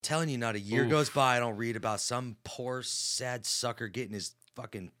telling you, not a year goes by I don't read about some poor, sad sucker getting his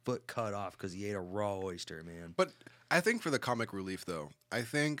fucking foot cut off because he ate a raw oyster, man. But I think for the comic relief, though, I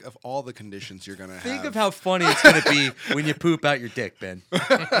think of all the conditions you're gonna have. Think of how funny it's gonna be when you poop out your dick, Ben.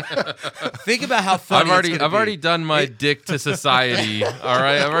 Think about how funny I've already done my dick to society. All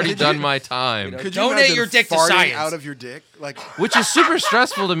right, I've already done my time. Could you donate imagine your dick to farting science. out of your dick, like Which is super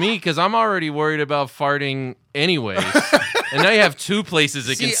stressful to me because I'm already worried about farting anyways. And now you have two places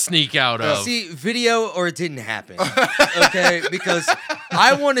it can sneak out of. See, video or it didn't happen. Okay, because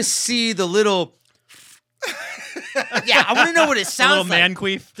I want to see the little. Yeah, I want to know what it A sounds little like. man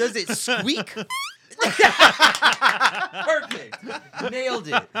queef. Does it squeak? Perfect. Nailed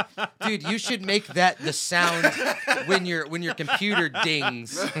it. Dude, you should make that the sound when your computer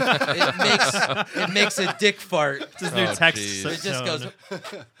dings. It makes a dick fart. This new text. geez. It just goes,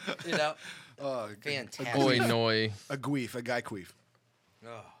 tone. you know. oh, Fantastic. Boy, noi. a queef, a guy queef.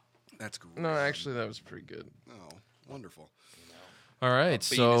 Oh. That's great. No, actually, that was pretty good. Oh, wonderful. All right, A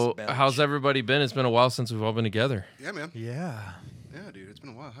so penis belch. how's everybody been? It's been a while since we've all been together. Yeah, man. Yeah. Yeah, dude. It's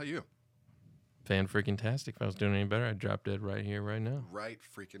been a while. How you? Fan-freaking-tastic. If I was doing any better, I'd drop dead right here, right now. Right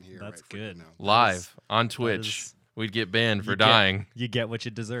freaking here. That's right good. freaking now. Live on Twitch. is- We'd get banned for You dying. You get what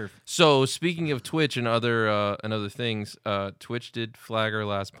you deserve. So speaking of Twitch and other things, Twitch did flag our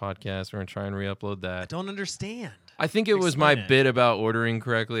last podcast. We're gonna try and re-upload I that. don't understand. I think it was my Explain it. bit about ordering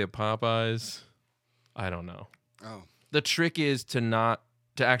correctly at Popeyes. I don't know. Oh, The trick is to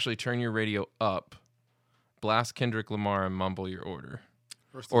actually turn your radio up, blast Kendrick Lamar, and mumble your order,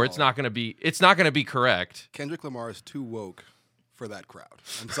 first of or all, it's not gonna be correct. Kendrick Lamar is too woke for that crowd.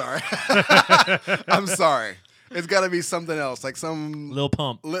 I'm sorry. I'm sorry. It's got to be something else, like some. Lil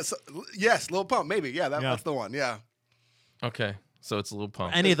Pump. Yes, Lil Pump, maybe. Yeah, Yeah. that's the one. Yeah. Okay, so it's a little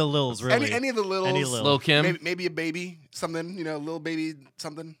pump. Any of the Lils, really. Any of the littles. Any Lil. Lil Kim, Maybe a baby, something. Little baby,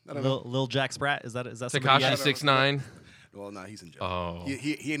 something. I don't know. Lil Jack Sprat. Is that somebody Takashi yet? 6ix9ine. Well, no, he's in jail. Oh.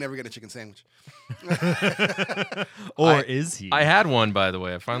 He ain't never get a chicken sandwich. Or I- is he? I had one, by the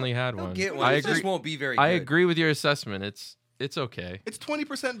way. I finally had Don't one. get one. I It agree. just won't be very I good. agree with your assessment. It's okay. It's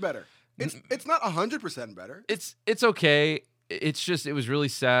 20% better. It's not 100% better. It's okay. It's just it was really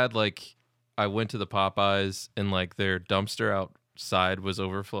sad. Like I went to the Popeyes and like their dumpster outside was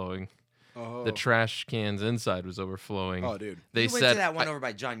overflowing. Oh, The trash cans inside was overflowing. oh dude. They You went said to that one over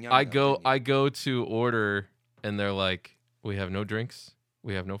by John Young. I though, didn't you? go to order and they're like, we have no drinks.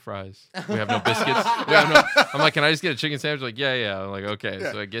 We have no fries. We have no biscuits. I'm like, can I just get a chicken sandwich? Like, yeah. I'm like, okay.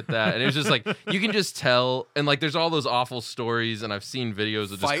 Yeah. So I get that. And it was just like, you can just tell. And like, there's all those awful stories. And I've seen videos of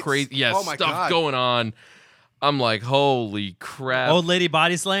just Fights? crazy, Oh my stuff God. going on. I'm like, holy crap. Old lady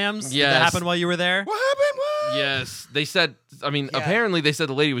body slams? Did Yes. that happen while you were there? What happened? What? Yes. They said, Yeah. apparently they said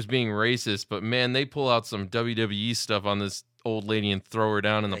the lady was being racist. But man, they pull out some WWE stuff on this old lady and throw her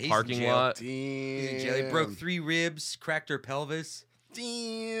down in Yeah, the he's in parking jail. lot. Damn. He's in jail. He broke 3 ribs, cracked her pelvis.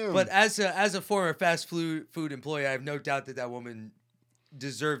 Damn. But as a former fast food employee, I have no doubt that woman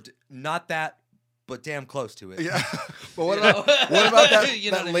deserved not that, but damn close to it. yeah. But what You about know? what about that,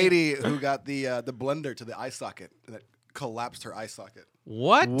 You know that what I mean? lady who got the blender to the eye socket that collapsed her eye socket?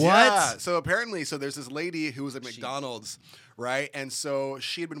 What? Yeah. So apparently, there's this lady who was at McDonald's, right? And so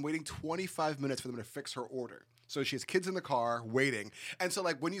she had been waiting 25 minutes for them to fix her order. So she has kids in the car waiting. And so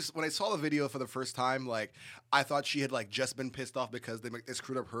like when I saw the video for the first time, like I thought she had like just been pissed off because they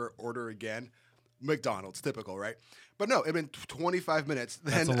screwed up her order again. McDonald's, typical, right? But no, it'd been 25 minutes.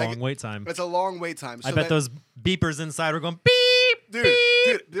 That's a long wait time. It's a long wait time. I So bet then- those beepers inside were going beep.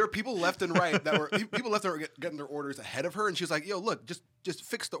 Dude, there were people left and right that were getting their orders ahead of her, and she was like, "Yo, look, just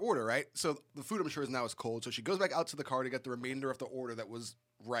fix the order, right?" So the food, I'm sure, is cold. So she goes back out to the car to get the remainder of the order that was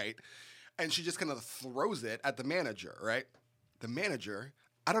right, and she just kind of throws it at the manager, right? The manager,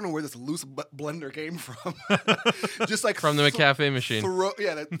 I don't know where this loose blender came from, just like From the McCafe machine.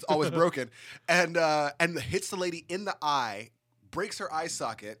 that's always broken, and hits the lady in the eye, breaks her eye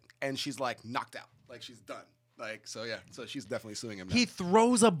socket, and she's like knocked out, like she's done. Like, so she's definitely suing him now. He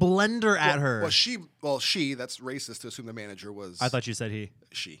throws a blender at her. Well, she, that's racist to assume the manager was. I thought you said he.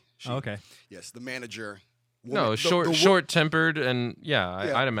 she. Oh, okay. Yes, the manager. No, woman- short-tempered, and Yeah.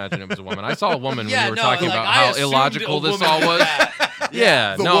 I'd imagine it was a woman. I saw a woman when Yeah, you were no, talking like, about I how assumed illogical a this woman all did was. that.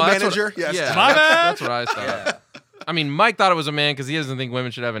 Yeah, The no, woman that's manager? What, Yes. yeah, My that's bad. what I thought. I mean, Mike thought it was a man because he doesn't think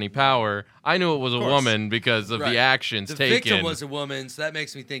women should have any power. I knew it was a course. woman because of Right. the actions The taken. victim was a woman, so that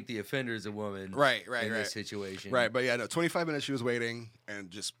makes me think the offender is a woman. Right, in this situation. Right, but yeah, no, 25 minutes she was waiting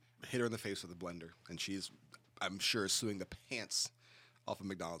and just hit her in the face with a blender, and she's, I'm sure, suing the pants off of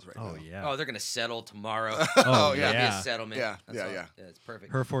McDonald's right now. Oh yeah. Oh, they're gonna settle tomorrow. Oh, yeah. Be a yeah. settlement. Yeah, That's yeah, all. yeah. It's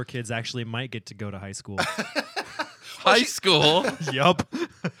perfect. Her 4 kids actually might get to go to high school. High school. Yup.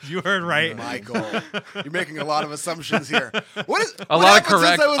 You heard right. Michael, you're making a lot of assumptions here. What is A lot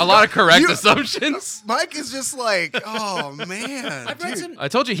of correct assumptions. Mike is just like, oh man. I've read dude. some. I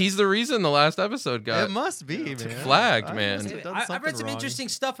told you he's the reason the last episode got It must be, man. flagged, I man. must have done I've read something some wrong. interesting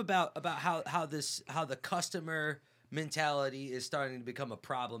stuff about how the customer mentality is starting to become a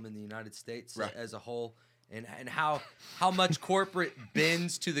problem in the United States Right. as a whole, and how much corporate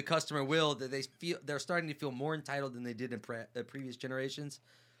bends to the customer will that they're starting to feel more entitled than they did in previous generations.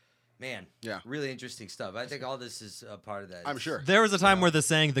 Man, Yeah. really interesting stuff. I think all this is a part of that. I'm sure. There was a time where the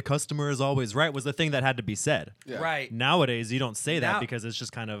saying "the customer is always right" was the thing that had to be said. Yeah. Right. Nowadays, you don't say that Now- because it's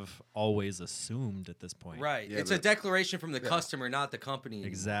just kind of always assumed at this point. Right. Yeah, it's but- a declaration from the customer, not the company. anymore.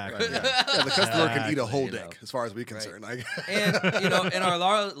 Exactly. Yeah, the customer can eat a whole Exactly, you dick, know. as far as we're concerned. And and our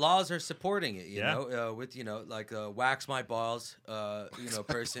laws are supporting it. You Yeah. know, with like wax my balls,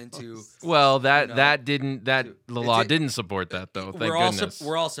 person to. Well, the It law did- didn't support that though. Thank we're all goodness.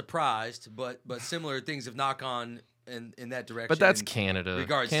 we're all surprised, but similar things have knocked on in that direction. But that's in Canada.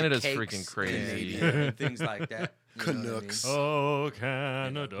 regards to Canada's cakes freaking crazy. and things like that. You know what I mean? Canucks. Oh,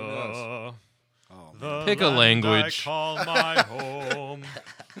 Canada. Oh, The Pick a land language. I call my home.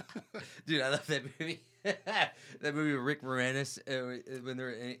 Dude, I love that movie. That movie with Rick Moranis when they're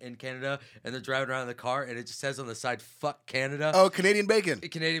in Canada and they're driving around in the car and it just says on the side "fuck Canada." Oh, Canadian bacon.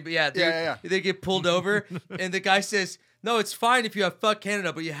 Canadian, but yeah, Yeah. They get pulled over and the guy says, "No, it's fine if you have fuck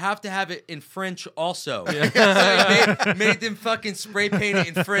Canada, but you have to have it in French also." So he made them fucking spray paint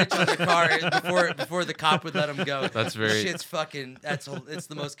it in French on their car before the cop would let them go. That's very- Shit's fucking. It's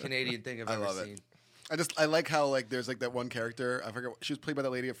the most Canadian thing I've I ever love it. seen. I like how there's that one character, I forget, she was played by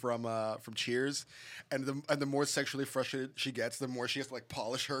that lady from Cheers, and the more sexually frustrated she gets, the more she has to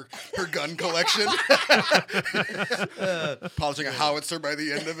polish her gun collection, polishing a howitzer by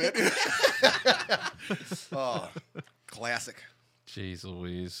the end of it. Oh, classic. Jeez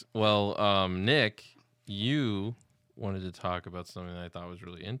Louise. Well, Nick, you wanted to talk about something that I thought was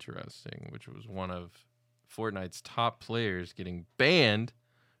really interesting, which was one of Fortnite's top players getting banned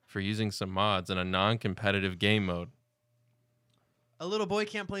for using some mods in a non-competitive game mode. A little boy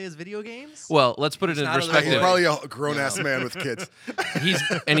can't play his video games? Well, let's put it in not a little He's perspective. probably a grown ass man with kids.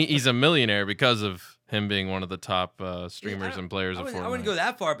 He's a millionaire because of him being one of the top streamers and players of Fortnite. I wouldn't go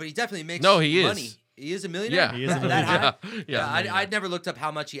that far, but he definitely makes No, he is. money. He is a millionaire? Yeah. He is a That millionaire. high? Yeah. I'd never looked up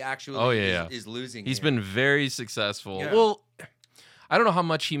how much he actually Oh, yeah. is losing. He's here. been very successful. Yeah. Well, I don't know how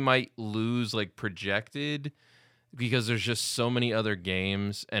much he might lose projected because there's just so many other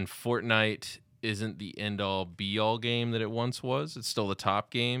games and Fortnite isn't the end all be all game that it once was. It's still the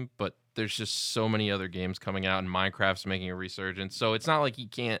top game, but there's just so many other games coming out and Minecraft's making a resurgence. So it's not like he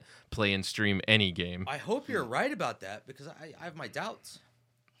can't play and stream any game. I hope you're right about that because I have my doubts.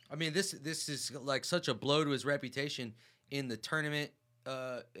 I mean, this is such a blow to his reputation in the tournament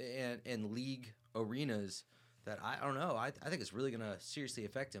and league arenas that I don't know. I think it's really gonna seriously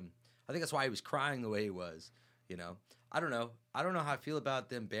affect him. I think that's why he was crying the way he was. I don't know. I don't know how I feel about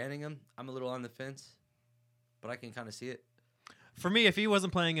them banning him. I'm a little on the fence, but I can kind of see it. For me, if he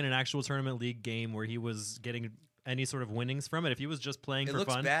wasn't playing in an actual tournament league game where he was getting any sort of winnings from it, if he was just playing It for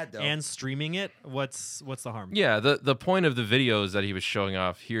looks fun bad, though. and streaming it, what's the harm? Yeah, the point of the videos that he was showing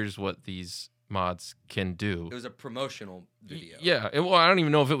off, here's what these mods can do. It was a promotional video. Yeah, well, I don't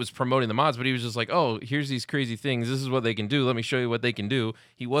even know if it was promoting the mods, but he was just like, "Oh, here's these crazy things. This is what they can do. Let me show you what they can do."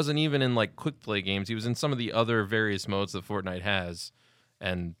 He wasn't even in quick play games. He was in some of the other various modes that Fortnite has,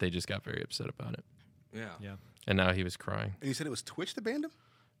 and they just got very upset about it. Yeah. And now he was crying. And you said it was Twitch that banned him?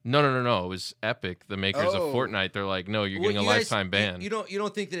 No. It was Epic, the makers Oh. of Fortnite. They're like, "No, you're Well, getting a you guys- lifetime ban." You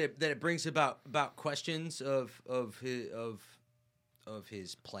don't think that it brings about questions of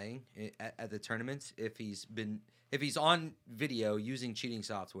his playing at the tournaments if he's on video using cheating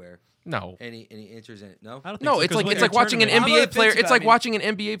software No. and he enters in it? No. I don't think No, so, it's 'cause when like you're watching an tournament- I'm on NBA the player. fence It's about like it. watching an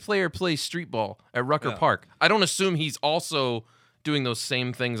NBA player play street ball at Rucker Yeah. Park. I don't assume he's also doing those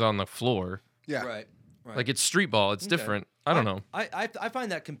same things on the floor. Yeah. Right. Like it's street ball. It's Okay. different. I don't know. I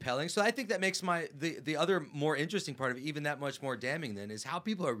find that compelling. So I think that makes the other more interesting part of it even that much more damning. Then is how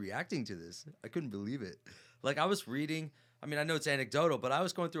people are reacting to this. I couldn't believe it. I was reading. I mean, I know it's anecdotal, but I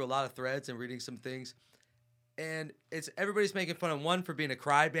was going through a lot of threads and reading some things, and everybody's making fun of one for being a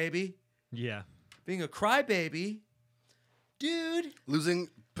crybaby. Yeah. Being a crybaby, dude. Losing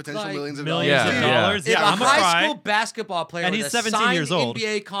potential millions of millions dollars. of Yeah. dollars. If Yeah, a I'm a high cry. school basketball player And with he's a 17 signed years old.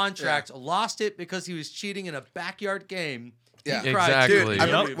 NBA contract lost it because he was cheating in a backyard game. Yeah. He cried. Exactly. Dude, I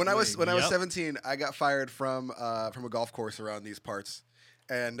remember Yep. when I was Yep. 17, I got fired from a golf course around these parts.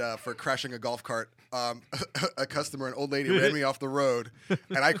 and for crashing a golf cart. A customer, an old lady, ran me off the road,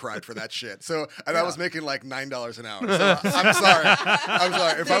 and I cried for that shit. So, and I was making like $9 an hour. So I'm sorry. I'm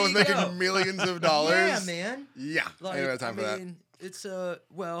sorry. If There I was you making go. millions of dollars, Yeah, man. yeah, I ain't got time for that. It's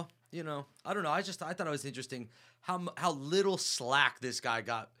well, I don't know. I thought it was interesting how little slack this guy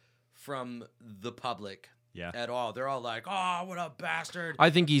got from the public. Yeah. At all. They're all like, "Oh, what a bastard." I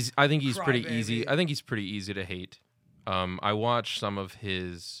think he's pretty Crybaby. easy. I think he's pretty easy to hate. I watched some of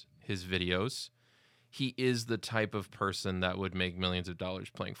his videos. He is the type of person that would make millions of dollars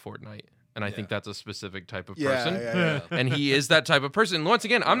playing Fortnite. And I think that's a specific type of person. Yeah. And he is that type of person. And once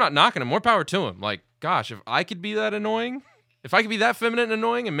again, I'm not knocking him. More power to him. Like, gosh, if I could be that annoying, if I could be that feminine and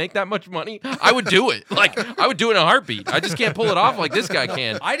annoying and make that much money, I would do it. Like, I would do it in a heartbeat. I just can't pull it off like this guy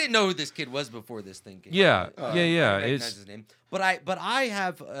can. I didn't know who this kid was before this thing came Yeah, out. yeah. I recognize It's his name. But I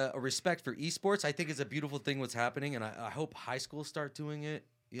have a respect for esports. I think it's a beautiful thing what's happening, and I hope high schools start doing it.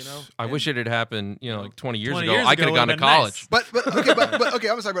 I wish it had happened, like 20 years 20 ago. years I could ago have gone to would've been nice. college. But okay,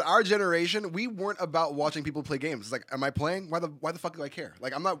 I'm sorry, but our generation, we weren't about watching people play games. It's like, am I playing? Why the fuck do I care?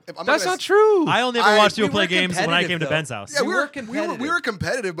 Like, I'm not. That's not true. I only ever watched we people play were games when I came to competitive, Ben's house. Yeah, We we were were competitive. we were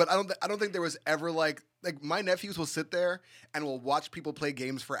competitive, but I don't think there was ever like my nephews will sit there and will watch people play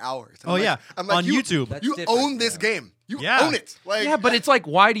games for hours. And Oh, I'm yeah. like, I'm like, On you, YouTube. That's you different, own this yeah. game. You Yeah. own it. Like, Yeah, but it's like,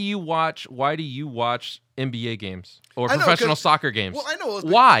 why do you watch NBA games or I know, professional 'cause- soccer games? well, I know. It was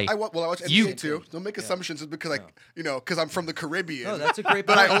Why? I watch NBA You- too. Don't make assumptions just because because I'm from the Caribbean. No, that's a great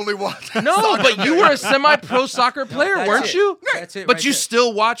but I point. only watch. No, soccer but you games. were a semi-pro soccer player, that's weren't it. you? That's it But right you there.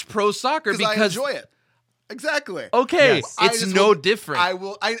 still watch pro soccer 'Cause I because enjoy it. Exactly. okay, Yes. I it's just no will- different. I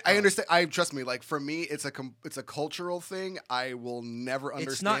will. I understand. I trust me. Like for me, it's a cultural thing. I will never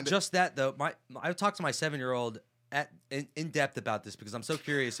understand. It's not it. just that though. I've talked to my 7-year-old in depth about this because I'm so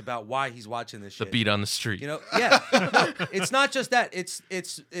curious about why he's watching this the shit. beat on the street. Yeah. No, it's not just that.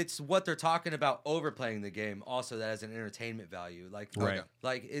 It's what they're talking about overplaying the game. Also, that has an entertainment value. Right.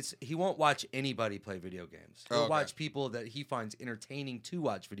 Like he won't watch anybody play video games. He'll Okay. watch people that he finds entertaining to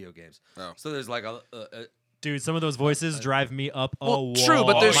watch video games. Oh. So there's like a Dude, some of those voices drive me up a Well, wall. true,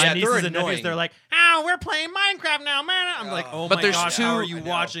 but there's- my Yeah, nieces they're and nephews, annoying. they're like, "Oh, we're playing Minecraft now, man." I'm like, "Oh But my there's gosh, two- how are you I know.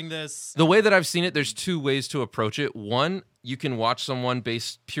 watching this?" The way that I've seen it, there's two ways to approach it. One, you can watch someone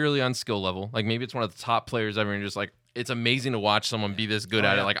based purely on skill level. Like maybe it's one of the top players ever, and you're just like, it's amazing to watch someone be this good Oh,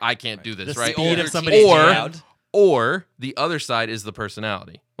 at yeah. it. Like I can't do this, The right? speed older of somebody's or- hand. Or the other side is the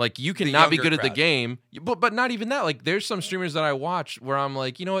personality. Like you can The not be younger good at the crowd. game, but not even that. Like there's some streamers that I watch where I'm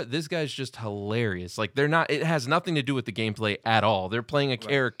like, you know what, this guy's just hilarious. Like they're not. It has nothing to do with the gameplay at all. They're playing a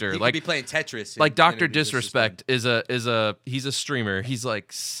character. he Like could be playing Tetris. like and Dr. it'd be just as Disrespect is a he's a streamer. He's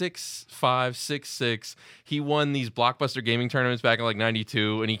like 6'5", 6'6". He won these Blockbuster gaming tournaments back in like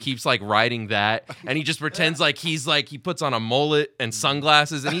 92, and he keeps like riding that, and he just pretends like he puts on a mullet and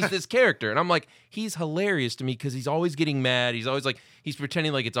sunglasses, and he's this character. And I'm like, he's hilarious to me because he's always getting mad. He's always like he's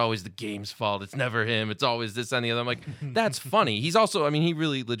pretending like it's always the game's fault. It's never him. It's always this and the other. I'm like, that's funny. He's also, I mean, he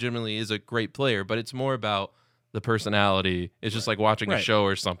really legitimately is a great player, but it's more about the personality. It's just like watching a Right. show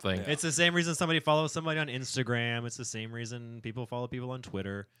or something. It's the same reason somebody follows somebody on Instagram. It's the same reason people follow people on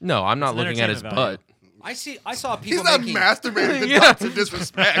Twitter. No, I'm not It's an looking at his entertainment butt. I saw people He's not making masturbating to Yeah. Dr.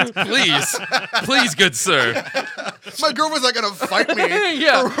 Disrespect. Please, good sir. My girlfriend's not gonna fight me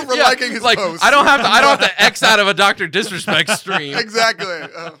Yeah, for yeah. liking his like, post. I don't have to X out of a Dr. Disrespect stream. Exactly.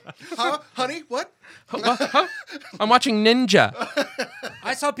 Huh? Honey, what? Huh? I'm watching Ninja.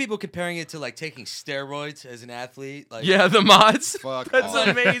 I saw people comparing it to like taking steroids as an athlete. Like Yeah, the mods. Fuck That's off.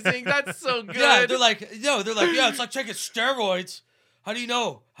 amazing. That's so good. yeah, they're like yeah, it's like taking steroids. How do you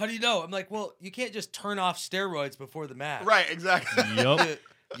know? I'm like, well, you can't just turn off steroids before the match. Right, exactly. Yup.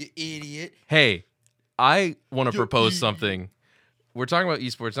 You idiot. Hey, I want to propose something. We're talking about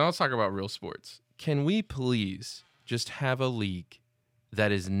esports. Now let's talk about real sports. Can we please just have a league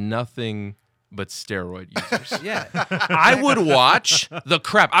that is nothing but steroid users? Yeah. I would watch the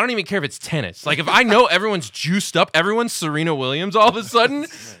crap. I don't even care if it's tennis. Like if I know everyone's juiced up, everyone's Serena Williams all of a sudden,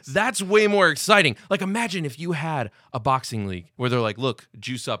 that's way more exciting. Like imagine if you had a boxing league where they're like, look,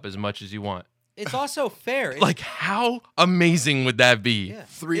 juice up as much as you want. It's also fair. Like how amazing would that be? Yeah.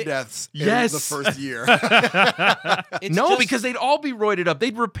 3 deaths Yes. in the first year. It's No, just- because they'd all be roided up.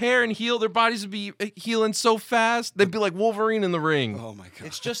 They'd repair and heal. Their bodies would be healing so fast. They'd be like Wolverine in the ring. Oh my god.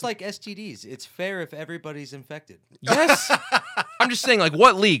 it's just like STDs. It's fair if everybody's infected. Yes. I'm just saying, like,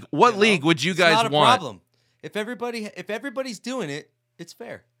 what league? What league would you It's guys not a want? problem. If everybody's doing it, it's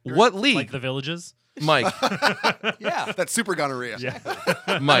fair. What league? Like the villages. Mike, Yeah. That's super gonorrhea.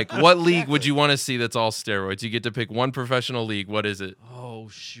 Yeah. Mike, what league would you want to see that's all steroids? You get to pick one professional league. What is it? Oh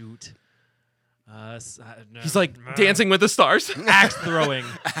shoot. He's like Dancing with the Stars. axe throwing.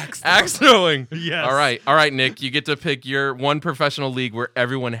 Axe throwing. Yes. All right, Nick. You get to pick your one professional league where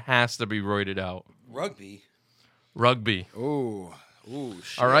everyone has to be roided out. Rugby. Rugby. Ooh,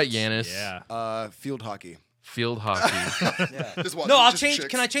 shit. All right, Yanis. Yeah. Field hockey. Field hockey. Yeah. Just watch No, it, I'll just change. chicks.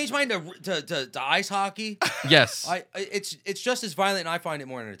 Can I change mine to ice hockey? Yes. It's just as violent, and I find it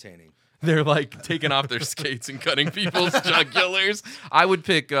more entertaining. They're like taking off their skates and cutting people's jugulars. I would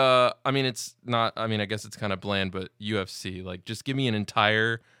pick. I guess it's kind of bland, but UFC. Like, just give me an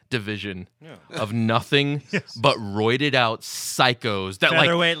entire division of nothing but roided out psychos that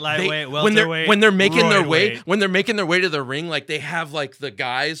Featherweight, like lightweight, when they're welterweight, making their way roidweight. to the ring, like they have like the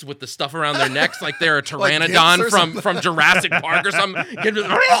guys with the stuff around their necks, like they're a Like pteranodon Gimps or from Jurassic Park or something.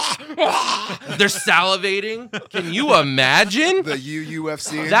 They're salivating. Can you imagine? The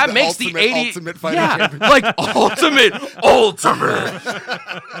UFC. That the makes ultimate, the 80 ultimate fighting yeah, championship. like ultimate.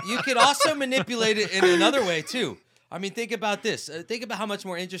 You could also manipulate it in another way too. I mean, think about this. Think about how much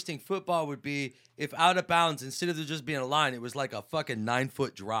more interesting football would be if out of bounds, instead of there just being a line, it was like a fucking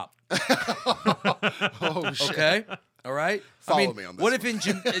 9-foot drop. Oh shit. Okay? All right? Follow me on this What if in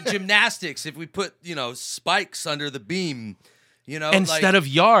gymnastics, if we put, spikes under the beam, Instead of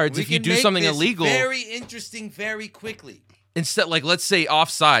yards, we if you can do make something this illegal, very interesting very quickly. instead, like let's say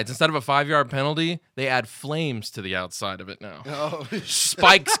offsides, instead of a 5-yard penalty, they add flames to the outside of it now. Oh,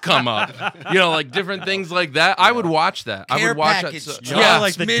 Spikes come up, like different things like that. I would watch that. I Care would watch package, that. John. Yeah,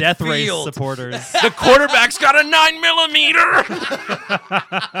 Like the death race midfield. supporters. the quarterback's got a 9mm.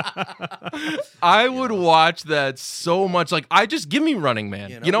 I would watch that so much. Like, just give me Running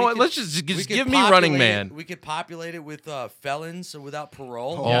Man. You know we what? could- Let's just we could give me Running populate Man. We could populate it with felons without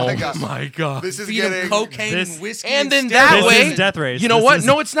parole. Oh my Oh God. my god. this is Feed them getting cocaine this- and whiskey. And then steroids. that This way, is death race. you know This what? is-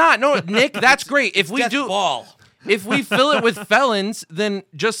 No, it's not. No, Nick, that's great. If we Death do, ball. if we fill it with felons, then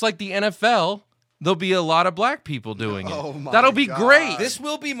just like the NFL, there'll be a lot of black people doing it. Oh my That'll be God. great. This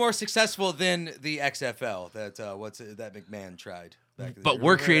will be more successful than the XFL that that McMahon tried. Back in the But day.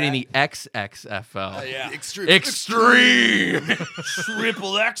 we're Remember creating that? the XXFL. Yeah. extreme. Extreme.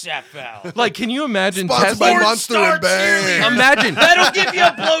 Triple XFL. Like, can you imagine Sponsored by testing? Monster and Bang. Imagine, That'll give you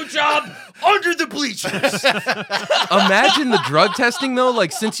a blowjob under the bleachers. imagine the drug testing though.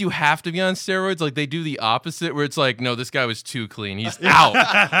 Like, since you have to be on steroids, like they do the opposite, where it's like, no, this guy was too clean. He's out.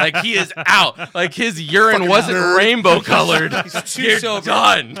 Like he is out. Like his urine Fucking wasn't nerd. rainbow colored. He's too You're sober.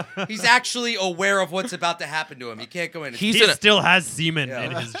 done. He's actually aware of what's about to happen to him. He can't go in. He's He in a, still has semen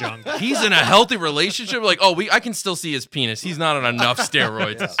in his junk. he's in a healthy relationship. Like, I can still see his penis. He's not on enough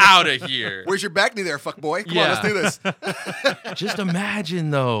steroids. Out of here. Where's your back knee there, fuck boy? Come Yeah. on, let's do this. Just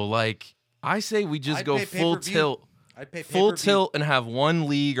imagine though, like I say we just I'd go pay full pay-per-view. tilt. I'd pay Full pay-per-view. tilt and have one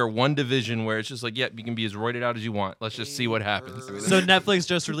league or one division where it's just like, yep, you can be as roided out as you want. Let's just see what happens. So Netflix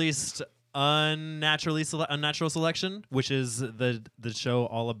just released Unnatural Selection, which is the show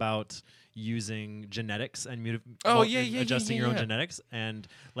all about using genetics and adjusting your own genetics and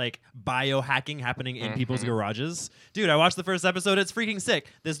like biohacking happening in people's garages. Dude, I watched the first episode. It's freaking sick.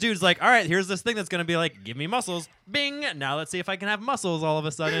 This dude's like, all right, here's this thing that's gonna be like, give me muscles. Bing. Now let's see if I can have muscles all of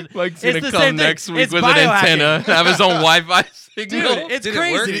a sudden. Mike's It's gonna the come same thing. next week It's with an biohacking. antenna, have his own Wi-Fi signal. Dude, it's Did it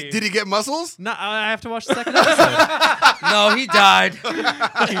work? crazy. Did he get muscles? No, I have to watch the second episode. No, he died. He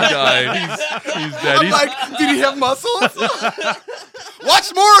died. He's dead. I'm He's, like, did he have muscles?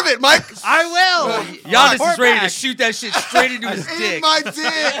 Watch more of it, Mike. I will. Giannis Report is ready to back. shoot that shit straight into his In dick. my dick.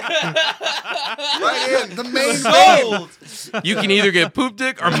 Right in the main vein. Sold. you can either get poop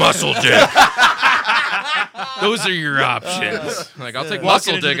dick or muscle dick. Those are your options. Like, I'll take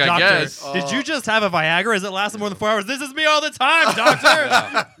muscle Walking into dick, the I doctor. guess. Did you just have a Viagra? Has it lasted more than 4 hours? This is me all the time,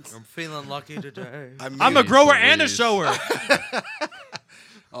 doctor. I'm feeling lucky today. I'm a grower Please. and a shower.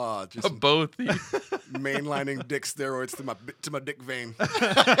 Just Both. mainlining dick steroids to my dick vein.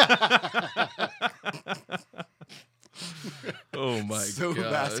 Oh my So gosh.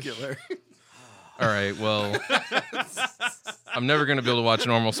 vascular. All right, well, I'm never going to be able to watch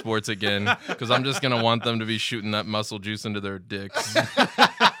normal sports again because I'm just going to want them to be shooting that muscle juice into their dicks.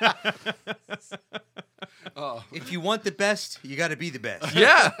 If you want the best, you got to be the best.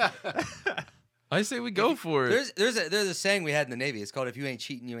 Yeah. I say we go for it. There's a saying we had in the Navy. It's called "If you ain't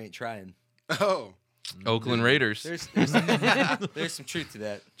cheating, you ain't trying." Oh, Oakland Raiders. There's some truth to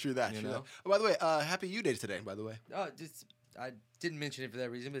that. true that. You True know? that. Oh, by the way, happy U Day today. By the way. I didn't mention it for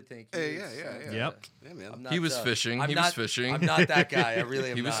that reason, but thank you. Hey, yeah. Yep. Yeah, man. I'm not, He was fishing. I'm He not- was fishing. I'm not that guy. I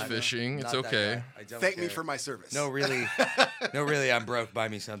really am He was not. fishing. Not It's that okay. guy. I don't Thank me care. for my service. No, really. No, really. I'm broke. Buy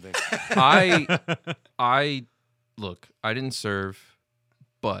me something. I look, I didn't serve,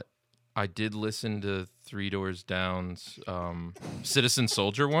 but I did listen to Three Doors Down's Citizen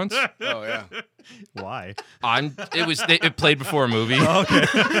Soldier once. Oh yeah. Why? It played before a movie. Oh, okay.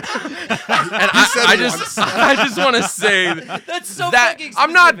 And I just want to say That's so that fucking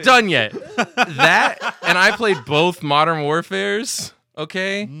I'm not specific. done yet. That and I played both Modern Warfares.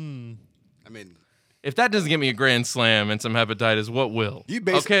 Okay, I mean, if that doesn't get me a grand slam and some hepatitis, what will? you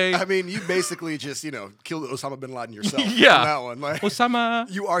basically just killed Osama bin Laden yourself. Yeah. On that one, like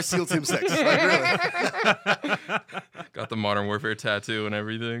Osama you are SEAL Team 6. Like, really. got the Modern Warfare tattoo and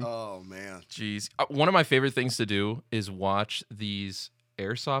everything. Oh man. Jeez, one of my favorite things to do is watch these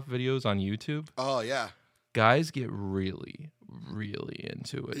airsoft videos on YouTube. Oh yeah. Guys get really, really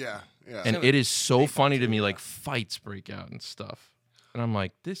into it. Yeah. Yeah. And it is so funny to me, like fights break out and stuff. And I'm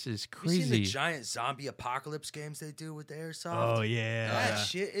like, this is You seen the crazy. giant zombie apocalypse games they do with the airsoft? Oh yeah. That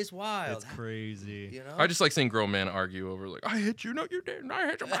shit is wild. It's crazy. You know? I just like seeing grown men argue over like, I hit you, no you didn't, I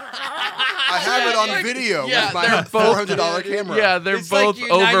hit you. I have it on video Yeah, with my they're both- $400 camera. Yeah, they're It's like both you're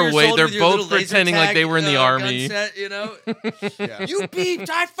 9 years overweight. old They're with your little both laser pretending like tag, they were in the gun army. set, you know? Yeah. You beeped.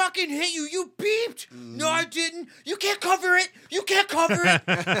 I fucking hit you. You beeped. No, I didn't. You can't cover it. You can't cover it.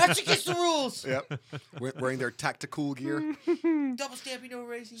 That's against the rules. Yep. Wearing their tactical gear. Double stamping, no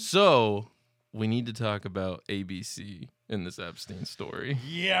racing. So we need to talk about ABC in this Epstein story.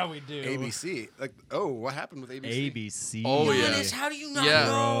 Yeah, we do. ABC. Like, what happened with ABC? ABC. Oh, yeah. Giannis, how do you not Yeah.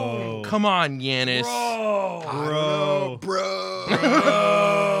 know? Come on, Yanis. Bro.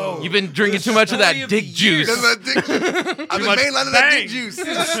 Bro. You've been drinking too much of that story of the dick year. juice. That's that dick juice. I've been mainlining that dick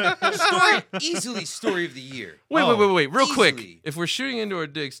juice. Easily story of the year. Wait, real quick. Easily. If we're shooting into our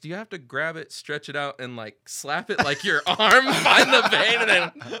dicks, do you have to grab it, stretch it out, and like slap it like your arm behind the vein, and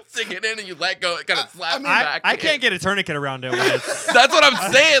then stick it in, and you let go? It kind of slaps back. I can't get a tourniquet around it. When it's, That's what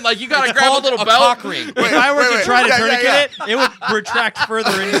I'm saying. Like you gotta It's grab a called little a belt. cock ring. if I were to try to Yeah, tourniquet yeah. it, it would retract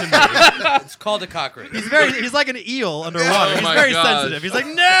further into me. It's called a cock ring. He's like an eel underwater. Oh He's my very gosh. sensitive. He's like,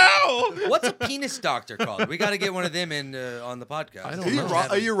 no. What's a penis doctor called? We got to get one of them in on the podcast. I don't Are you know.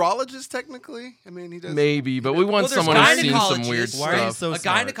 a urologist technically? I mean, he does. Maybe, but we want Well, there's someone who's seen some gynecologists. weird Why are you stuff. so A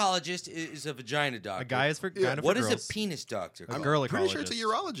smart? gynecologist is a vagina doctor. A guy is for Yeah. gyne for What is girls. a penis doctor A called? girl Pretty sure it's a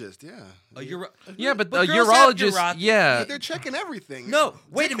ecologist. urologist. Yeah. A uro- Yeah, but But a girls have urologist, urology. yeah. They're checking everything. No,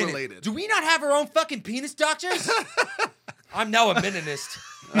 wait a minute. Dick-related. Do we not have our own fucking penis doctors? I'm now a Meninist.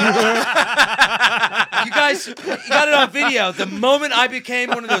 You guys, you got it on video. The moment I became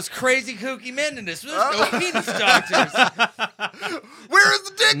one of those crazy kooky Meninists, there's no penis doctors. Where is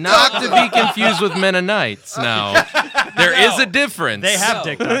the dick Not doctor? to be confused with Mennonites now. There is a difference. They have No.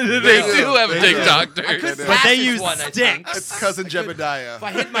 dick doctors. They They do do. have They dick do. doctors. I could But pass they this use one, I think. sticks. It's cousin Jebediah. If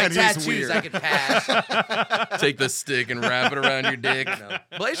I hit my And he's tattoos, weird. I could pass. Take the stick and wrap it around your dick. No.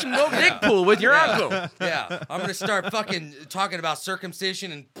 Play some no dick pool with your uncle. Yeah, I'm gonna start fucking talking about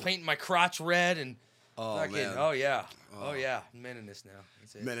circumcision and painting my crotch red and fucking. man. Oh yeah, Meninist now.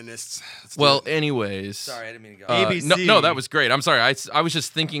 That's it. Meninists. Let's do Well, it. anyways. Sorry, I didn't mean to go. ABC. No, that was great. I'm sorry. I was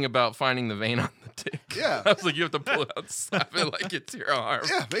just thinking about finding the vein on the dick. Yeah. I was like, you have to pull it out, slap it like it's your arm.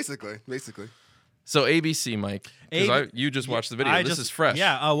 Yeah, basically. So ABC, Mike, because you just watched the video. This is fresh.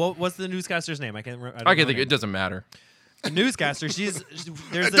 Yeah. What's the newscaster's name? I can't remember. I can think it doesn't matter. The newscaster. There's It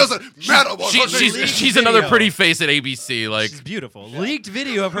this- doesn't matter. She's leaked another video. pretty face at ABC. Like She's beautiful. Leaked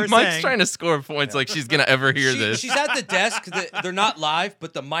video of her Mike's saying, trying to score points. Like she's gonna ever hear this. She's at the desk. They're not live,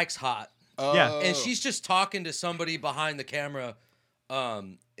 but the mic's hot, Yeah. and she's just talking to somebody behind the camera,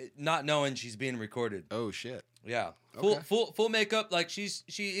 not knowing she's being recorded. Oh shit. Yeah, Okay. full makeup. Like she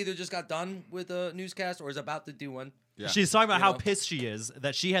either just got done with a newscast or is about to do one. Yeah. She's talking about You how know? pissed she is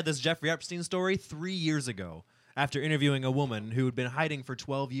that she had this Jeffrey Epstein story 3 years ago after interviewing a woman who had been hiding for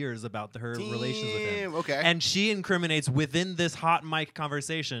 12 years about her relations with him. Damn, okay. And she incriminates within this hot mic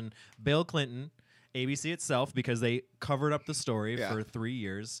conversation Bill Clinton, ABC itself, because they covered up the story Yeah. for 3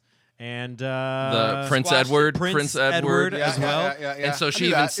 years. And The Prince Squashed Edward, Prince Edward Yeah. as well. Yeah. And so I she knew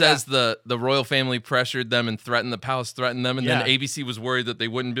even that, says the royal family pressured them and threatened, the palace threatened them, and Yeah. then ABC was worried that they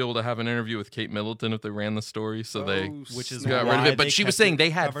wouldn't be able to have an interview with Kate Middleton if they ran the story, so they Which is got rid of why it. But they she was kept saying it they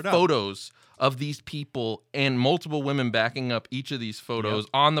had covered up. photos of these people and multiple women backing up each of these photos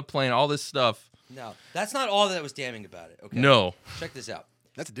on the plane, all this stuff. No, that's not all that was damning about it. Okay. No. Check this out.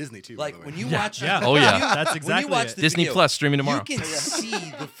 That's Disney too. by Like the way. when you Yeah, watch, yeah. Oh, yeah. That's when exactly you watch it. the Disney video, Plus streaming tomorrow. you can see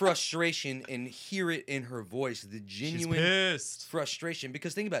the frustration and hear it in her voice, the She's genuine pissed. frustration.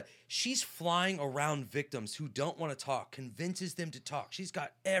 Because think about it, she's flying around victims who don't want to talk, convinces them to talk. She's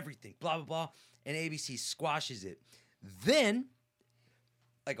got everything, blah blah blah, and ABC squashes it. Then,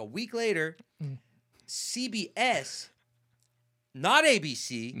 like a week later, CBS, not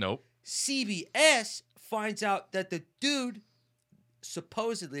ABC, Nope. CBS finds out that the dude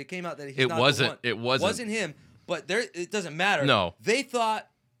supposedly it came out that he's It not wasn't. the one. It wasn't him. But it doesn't matter. No. They thought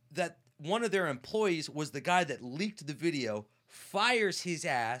that one of their employees was the guy that leaked the video. Fires his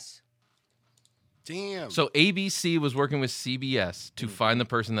ass. Damn. So ABC was working with CBS to find the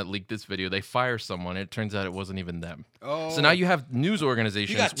person that leaked this video. They fire someone. And it turns out it wasn't even them. Oh. So now you have news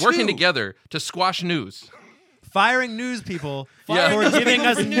organizations got working two. together to squash news. Firing news people Yeah. for giving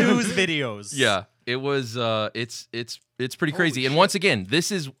us news videos. Yeah, it was. It's pretty crazy. Holy And shit. once again,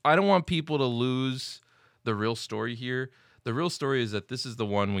 this is. I don't want people to lose the real story here. The real story is that this is the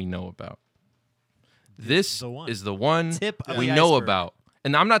one we know about. This the one. is the one Tip of we the know iceberg. about.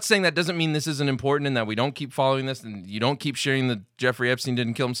 And I'm not saying that doesn't mean this isn't important and that we don't keep following this and you don't keep sharing the Jeffrey Epstein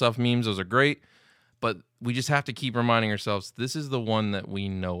didn't kill himself memes. Those are great. But we just have to keep reminding ourselves this is the one that we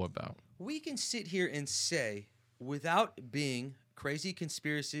know about. We can sit here and say, without being crazy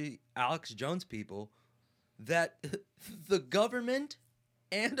conspiracy Alex Jones people, that the government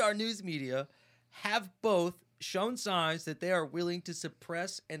and our news media have both shown signs that they are willing to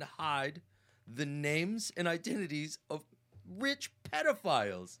suppress and hide the names and identities of rich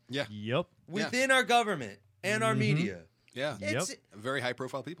pedophiles Yeah. Yep. within our government and our media. Yeah. It's Very high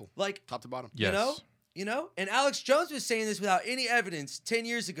profile people. like, Top to bottom. Yes. you know, and Alex Jones was saying this without any evidence 10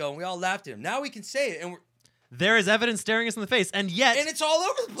 years ago, and we all laughed at him. Now we can say it, and There is evidence staring us in the face, and yet it's all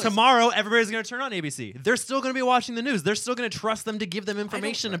over the place. tomorrow everybody's going to turn on ABC. They're still going to be watching the news. They're still going to trust them to give them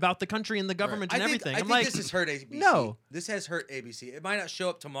information about the country and the government and everything. I I'm think like, this has hurt ABC. no. This has hurt ABC. It might not show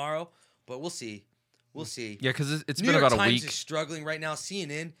up tomorrow, but we'll see. We'll see. Yeah, because it's New been York about a Times week. is struggling right now.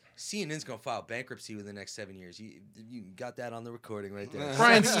 CNN's going to file bankruptcy within the next 7 years. You got that on the recording right there.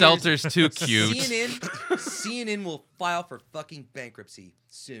 Brian 7 years, Stelter's too cute. CNN will file for fucking bankruptcy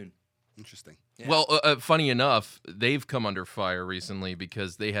soon. Interesting. Yeah. Well, funny enough, they've come under fire recently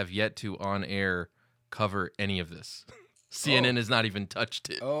because they have yet to on air cover any of this. CNN has not even touched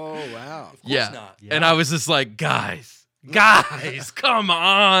it. Oh, wow. Of course yeah. not. Yeah. And I was just like, guys, come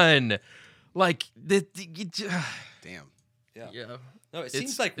on. Like, Damn. yeah. No, it It's-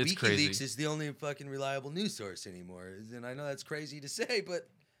 seems like it's WikiLeaks crazy. is the only fucking reliable news source anymore. And I know that's crazy to say, but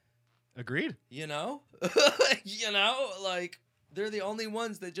agreed. you know, like they're the only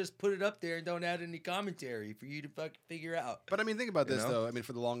ones that just put it up there and don't add any commentary for you to fucking figure out. But I mean, think about You this know? though. I mean,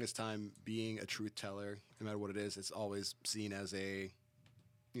 for the longest time, being a truth teller, no matter what it is, it's always seen as a,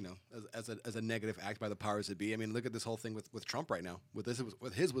 you know, as a negative act by the powers that be. I mean, look at this whole thing with Trump right now, with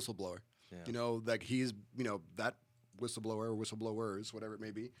his whistleblower. Yeah. You know, like he's, you know, that whistleblower or whistleblowers, whatever it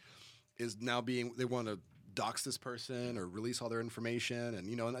may be, is now they want to dox this person or release all their information, and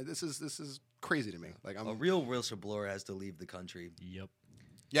you know, and this is crazy to me. Like A real whistleblower has to leave the country, Yep.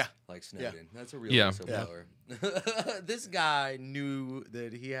 yeah, like Snowden. That's a real Yeah. whistleblower. This guy knew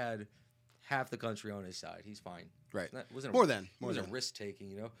that he had half the country on his side. He's fine. right. Wasn't More it than. wasn't risk taking,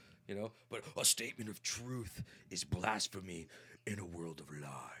 you know. But a statement of truth is blasphemy in a world of lies.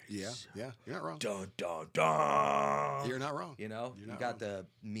 Yeah, yeah, you're not wrong. Dun dun dun. You're not wrong. You know, You're you not got the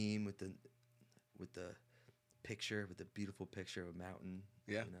meme with the picture, with the beautiful picture of a mountain.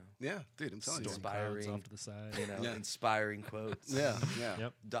 Yeah, You know, yeah, dude, I'm telling you. Inspiring. Clouds off to the side. you know, Yeah. inspiring quotes. Yeah,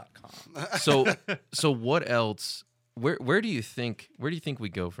 yeah. Yep. .com. So what else? Where do you think we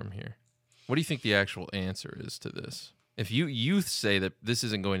go from here? What do you think the actual answer is to this? If you say that this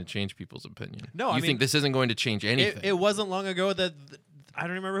isn't going to change people's opinion, No, I you mean, think this isn't going to change anything? It wasn't long ago that I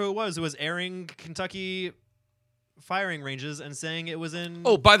don't remember who it was airing Kentucky firing ranges and saying it was in.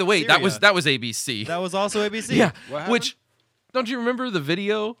 Oh, by the way, that was Syria. ABC. That was also ABC. Yeah, What happened? which don't you remember the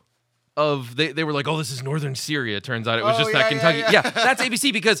video of they were like, oh, this is northern Syria. Turns out it was Oh, just yeah, that Kentucky. yeah, Yeah, yeah. that's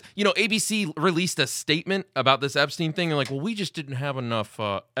ABC because you know ABC released a statement about this Epstein thing and like, well, we just didn't have enough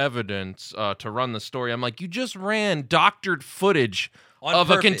evidence to run the story. I'm like, you just ran doctored footage On of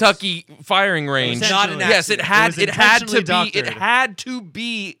a purpose. Kentucky firing range. not an Yes, accident. it intentionally had to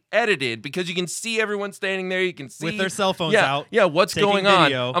be edited because you can see everyone standing there. You can see With their cell phones yeah, out, Yeah, what's taking going on?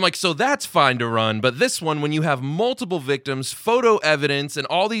 video. I'm like, so that's fine to run, but this one, when you have multiple victims, photo evidence, and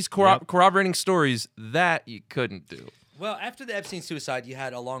all these Yep. corroborating stories, that you couldn't do. Well, after the Epstein suicide, you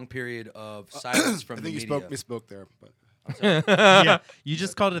had a long period of silence from I the think you media. misspoke there, but Yeah. You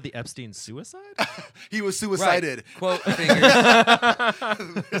just called it the Epstein suicide? he was Right. suicided. Quote fingers.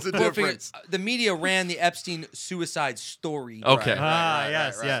 There's a Quote difference. fingers. The media ran the Epstein suicide story. Okay. Right,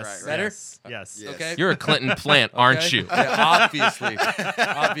 yes, right, yes. right, right. Better? Yes. Yeah. Okay. You're a Clinton plant, aren't Okay? you? Yeah,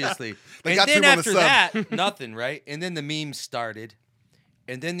 obviously. They And got then through him on after the sub. that, nothing, right? And then the memes started,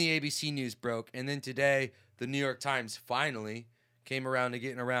 and then the ABC news broke, and then today the New York Times finally came around to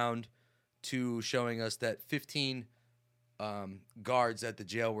getting around to showing us that 15 guards at the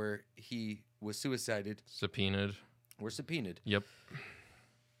jail where he was suicided Subpoenaed. were subpoenaed. Yep.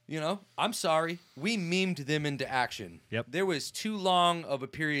 You know, I'm sorry. We memed them into action. Yep. There was too long of a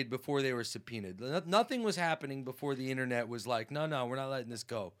period before they were subpoenaed. Nothing was happening before the internet was like, no, we're not letting this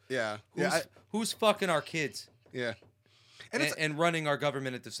go. Yeah. Who's fucking our kids? Yeah. And running our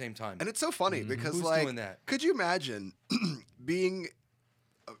government at the same time. And it's so funny because, Who's like, doing that? Could you imagine being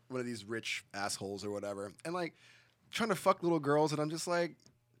one of these rich assholes or whatever, and like trying to fuck little girls, and I'm just like,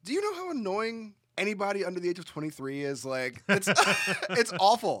 do you know how annoying anybody under the age of 23 is? Like, it's it's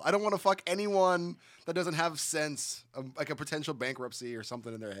awful. I don't want to fuck anyone that doesn't have sense of like a potential bankruptcy or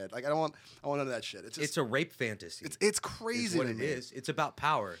something in their head. Like, I want none of that shit. It's a rape fantasy. It's crazy. Is what it is. It's about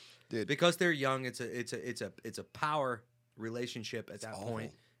power, dude. Because they're young. It's a power relationship at that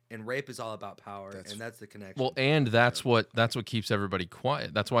point. And rape is all about power, and that's the connection. Well, and that's what keeps everybody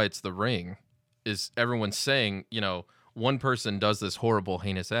quiet. That's why it's the ring, is everyone's saying, you know, one person does this horrible,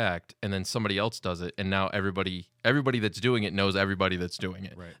 heinous act, and then somebody else does it, and now everybody that's doing it knows everybody that's doing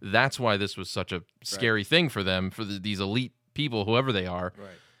it. Right. That's why this was such a scary thing for them, for these elite people, whoever they are.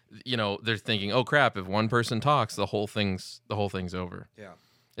 Right. You know, they're thinking, oh crap, if one person talks, the whole thing's over. Yeah.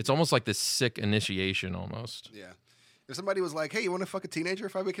 It's almost like this sick initiation, almost. Yeah. If somebody was like, hey, you want to fuck a teenager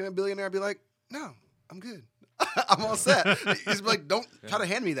if I became a billionaire? I'd be like, no, I'm good. I'm all set. He's like, don't try to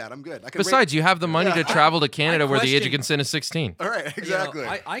hand me that. I'm good. I can Besides, you have the money to travel to Canada where the age of consent is 16. All right, exactly. You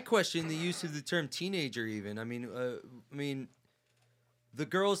know, I question the use of the term teenager even. I mean, the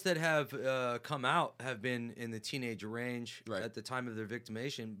girls that have come out have been in the teenage range at the time of their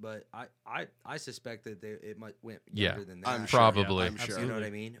victimation, but I suspect that it might went younger than that. I'm probably. I'm sure. You know what I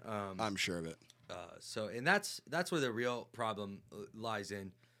mean? I'm sure of it. And that's where the real problem lies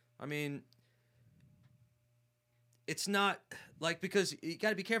in. I mean, it's not like, because you got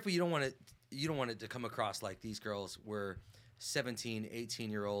to be careful. You don't want it to come across like these girls were 17,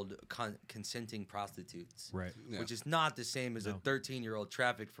 18-year-old consenting prostitutes. Right. Yeah. Which is not the same as a 13-year-old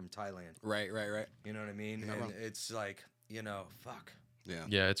trafficked from Thailand. Right. You know what I mean? You're not wrong. It's like, you know, fuck. Yeah.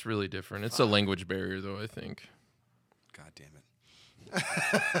 Yeah, it's really different. It's a language barrier, though, I think. God damn it.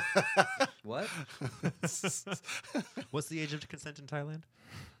 What? What's the age of consent in Thailand?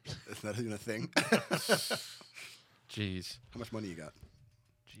 Is that even a thing? Jeez. How much money you got?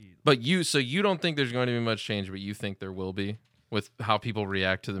 Jeez. But you don't think there's going to be much change, but you think there will be with how people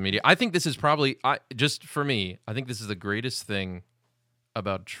react to the media. I think this is probably, just for me, I think this is the greatest thing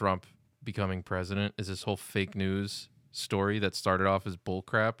about Trump becoming president, is this whole fake news story that started off as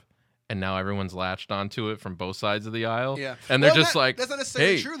bullcrap. And now everyone's latched onto it from both sides of the aisle. Yeah. And they're just like, that's not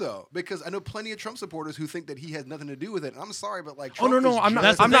necessarily hey. true, though, because I know plenty of Trump supporters who think that he has nothing to do with it. And I'm sorry, but like, Oh, Trump no, is I'm not.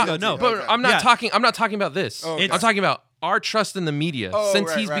 just I'm as not. guilty. No, But Okay. I'm not Yeah. talking. I'm not talking about this. Oh, okay. I'm talking about our trust in the media Oh, since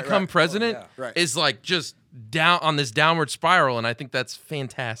right, he's right, become right. president Oh, yeah. Right. is like just down on this downward spiral, and I think that's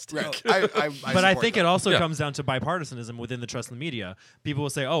fantastic. Right. But I support think that. it also Yeah. comes down to bipartisanism within the trust in the media. People will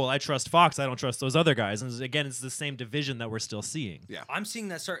say, "Oh, well, I trust Fox. I don't trust those other guys." And again, it's the same division that we're still seeing. Yeah. I'm seeing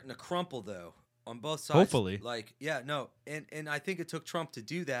that starting to crumple, though, on both sides. Hopefully. Like, yeah, no. And I think it took Trump to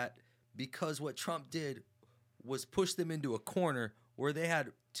do that, because what Trump did was push them into a corner where they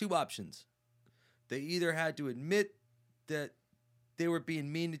had two options. They either had to admit that they were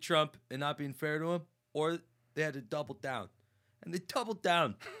being mean to Trump and not being fair to him, or they had to double down. And they doubled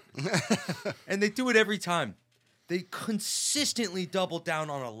down. And they do it every time. They consistently double down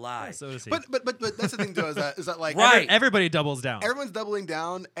on a lie. So does he. But that's the thing, though, is that like Right. Everybody doubles down. everyone's doubling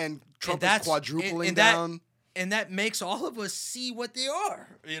down and Trump is that's- quadrupling and that- down. And that makes all of us see what they are.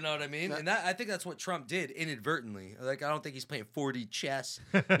 You know what I mean? And I think that's what Trump did inadvertently. Like, I don't think he's playing 4D chess.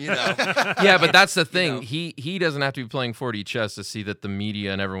 You know? Yeah, but that's the thing. know. He doesn't have to be playing 4D chess to see that the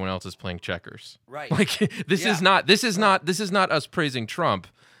media and everyone else is playing checkers. Right. Like this Yeah. is not us praising Trump.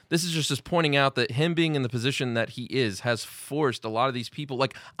 This is just us pointing out that him being in the position that he is has forced a lot of these people.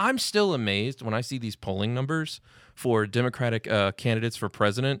 Like, I'm still amazed when I see these polling numbers for Democratic candidates for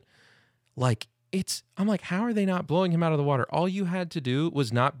president. Like, I'm like, how are they not blowing him out of the water? All you had to do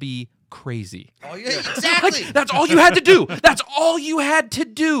was not be crazy. Oh, yeah, exactly. Like, that's all you had to do. That's all you had to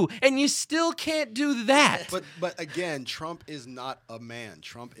do. And you still can't do that. But again, Trump is not a man.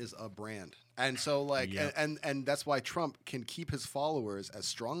 Trump is a brand. And so like Yep. and that's why Trump can keep his followers as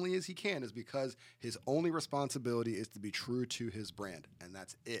strongly as he can, is because his only responsibility is to be true to his brand, and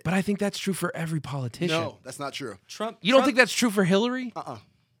that's it. But I think that's true for every politician. No, that's not true. You don't think that's true for Hillary?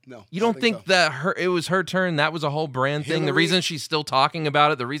 No. You I don't think so. that it was her turn? That was a whole brand thing. The Hillary- reason she's still talking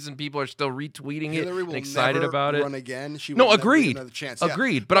about it, the reason people are still retweeting it Hillary and will excited never about it. run again. She No, will never get agreed. another chance. Yeah.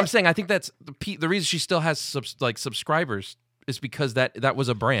 Agreed. But I'm saying I think that's the reason she still has subscribers is because that was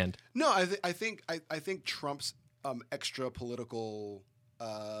a brand. No, I think Trump's extra political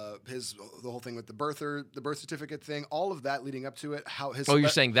the whole thing with the birth certificate thing, all of that leading up to it. How his you're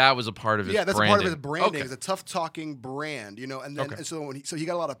saying that was a part of his that's branding. a part of his branding. Okay. It's a tough talking brand, you know. And then and so he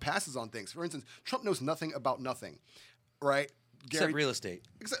got a lot of passes on things. For instance, Trump knows nothing about nothing, right? Except real estate.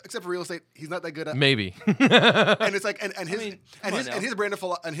 Except for real estate, he's not that good at. Maybe. And it's like, his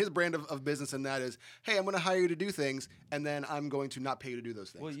brand of business, and that is, hey, I'm going to hire you to do things, and then I'm going to not pay you to do those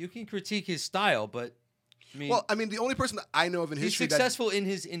things. Well, you can critique his style, but I mean, the only person that I know of in history he's successful in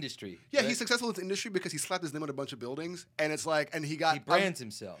his industry. Yeah, right? he's successful in his industry because he slapped his name on a bunch of buildings, and it's like, and he brands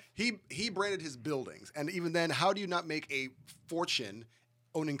himself. He branded his buildings, and even then, how do you not make a fortune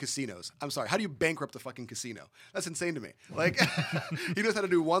owning casinos? I'm sorry, how do you bankrupt a fucking casino? That's insane to me. Like, he knows how to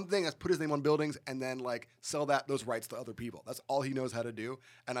do one thing, that's put his name on buildings, and then like sell those rights to other people. That's all he knows how to do,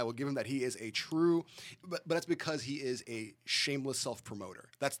 and I will give him that. He is a true, but that's because he is a shameless self-promoter.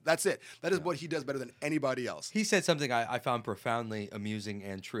 That's it. That is what he does better than anybody else. He said something I found profoundly amusing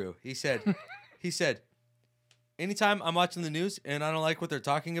and true. He said, anytime I'm watching the news and I don't like what they're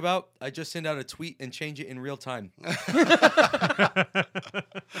talking about, I just send out a tweet and change it in real time.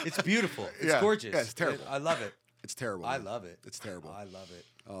 It's beautiful. It's gorgeous. Yeah, it's terrible. I love it. It's terrible. I man. love it. It's terrible. I love it.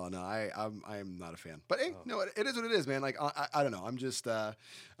 Oh no, I'm not a fan. But hey, no, it is what it is, man. Like I don't know. I'm just I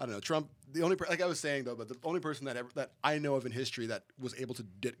don't know. Trump. The only like I was saying though, but the only person that I know of in history that was able to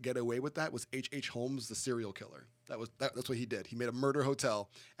get away with that was H.H. Holmes, the serial killer. That's what he did. He made a murder hotel,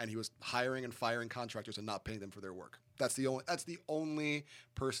 and he was hiring and firing contractors and not paying them for their work. That's the only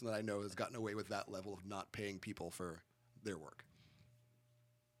person that I know has gotten away with that level of not paying people for their work.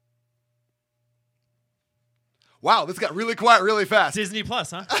 Wow, this got really quiet really fast. Disney Plus,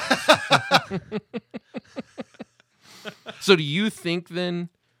 huh? So do you think that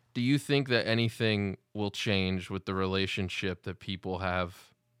anything will change with the relationship that people have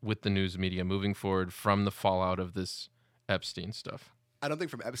with the news media moving forward from the fallout of this Epstein stuff? I don't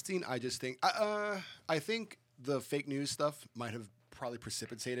think from Epstein. I just think I think the fake news stuff might have probably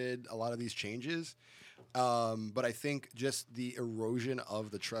precipitated a lot of these changes. But I think just the erosion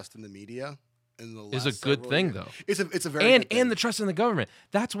of the trust in the media is a good thing, though. It's a very good thing. And the trust in the government.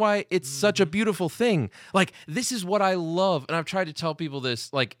 That's why it's such a beautiful thing. Like, this is what I love, and I've tried to tell people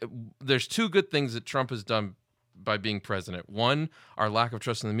this. Like, there's two good things that Trump has done by being president. One, our lack of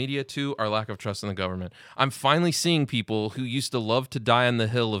trust in the media. Two, our lack of trust in the government. I'm finally seeing people who used to love to die on the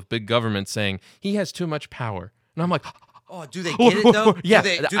hill of big government saying he has too much power, and I'm like, oh, do they get it though? Yeah,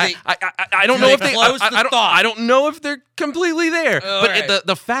 I don't know if they. I don't know if they're completely there. Oh, but right.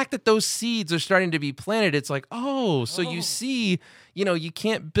 the fact that those seeds are starting to be planted, it's like, so you see, you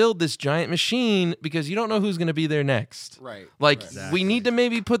can't build this giant machine because you don't know who's going to be there next. Right. Like, Exactly. we need to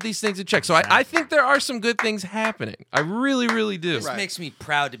maybe put these things in check. So I think there are some good things happening. I really, really do. This makes me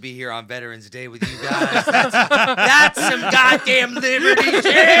proud to be here on Veterans Day with you guys. That's some goddamn liberty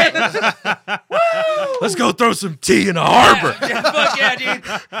shit. Let's go throw some tea in a harbor. Yeah, fuck yeah, dude.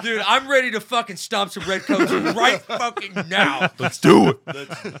 Dude, I'm ready to fucking stomp some redcoats right fucking now. Let's do it.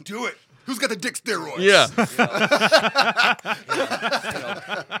 Let's do it. Who's got the dick steroids? Yeah.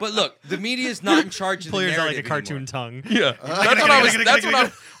 But look, the media is not in charge of the Players narrative are like a cartoon anymore. tongue. Yeah, that's what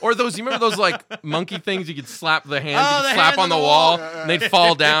I. Or those, you remember those like monkey things you could slap the hands, you could slap on the wall, and they'd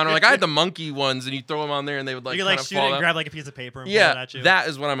fall down. Or like I had the monkey ones, and you throw them on there, and they would like You could kind like of shoot fall it and out. grab like a piece of paper and pull it Yeah, at you. that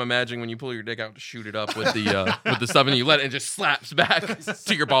is what I'm imagining when you pull your dick out to shoot it up with the stuff, and you let it, and it just slaps back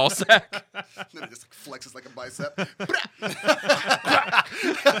to your ball sack. Then it just flexes like a bicep.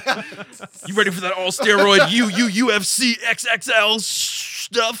 You ready for that all steroid UFC XXL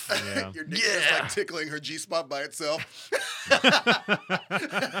stuff? Yeah. Your dick is just like tickling her G-spot by itself.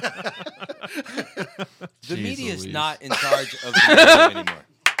 The Jeez media is Louise. not in charge of the narrative anymore.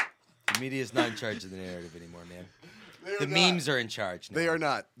 The media is not in charge of the narrative anymore, man. The memes are in charge now. They are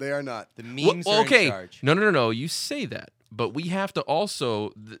not. They are not. The memes are okay. in charge. No. You say that, but we have to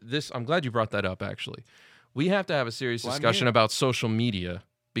also this. I'm glad you brought that up. Actually, we have to have a serious Well, I'm discussion here. about social media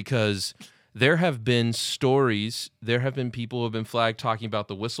because there have been stories. There have been people who have been flagged talking about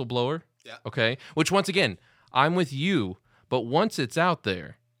the whistleblower. Yeah. Okay. Which once again, I'm with you. But once it's out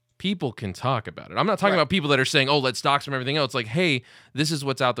there, people can talk about it. I'm not talking about people that are saying, "Oh, let's dox from everything else." Like, hey, this is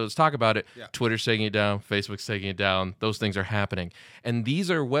what's out there. Let's talk about it. Yeah. Twitter's taking it down. Facebook's taking it down. Those things are happening, and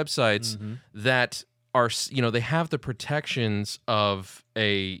these are websites that are, they have the protections of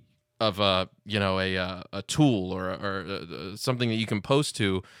a tool or something that you can post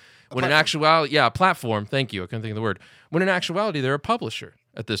to. When in actuality, a platform. Thank you. I couldn't think of the word. When in actuality, they're a publisher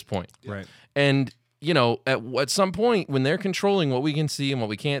at this point, Right. and at some point when they're controlling what we can see and what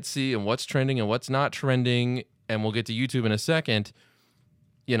we can't see and what's trending and what's not trending, and we'll get to YouTube in a second,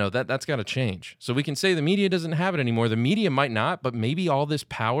 that's got to change. So we can say the media doesn't have it anymore. The media might not, but maybe all this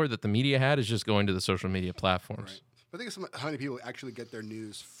power that the media had is just going to the social media platforms. Right. I think it's how many people actually get their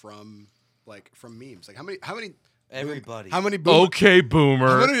news from memes. Like how many Everybody. How many boomers? Okay,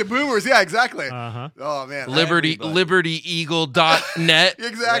 boomer. How many boomers? Yeah, exactly. Uh-huh. Oh man. LibertyEagle.net.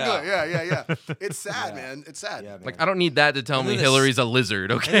 Exactly. Yeah. It's sad, man. It's sad. Yeah, man. Like, I don't need that to tell me they're the Hillary's a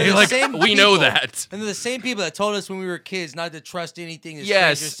lizard, and okay? they're the Like, same we know people. that. And they're the same people that told us when we were kids not to trust anything that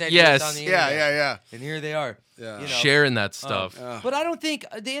Yes, strangers said to yes. us on the internet. Yeah. And here they are. Yeah. You know. Sharing that stuff. But I don't think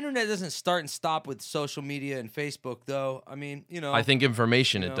the internet doesn't start and stop with social media and Facebook, though. I mean, I think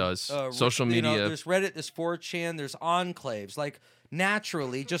information it does. Social media. There's Reddit, there's 4chan, there's enclaves. Like,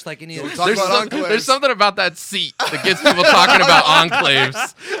 naturally, just like any other. Talk about enclaves. There's something about that seat that gets people talking about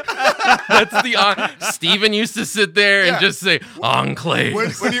enclaves. That's the Steven used to sit there and just say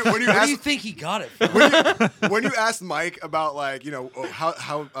enclaves. When you Where do you ask think he got it from? when you asked Mike about like how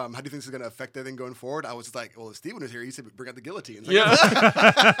do you think this is going to affect everything going forward, I was just like, well, if Steven was here, he said bring out the guillotine. Like,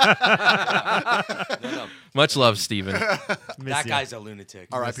 No. Much love, Steven. That guy's a lunatic.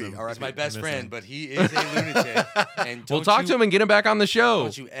 R.I.P. He's my best friend, but he is a lunatic. And We'll talk to him and get him back on the show.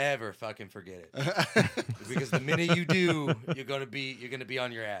 Don't you ever fucking forget it, because the minute you do, you're gonna be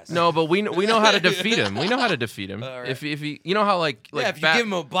on your ass. No, but we know how to defeat him. We know how to defeat him. All right. If he, how like if you give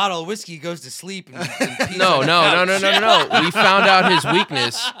him a bottle of whiskey, he goes to sleep. And pees No. on the couch. We found out his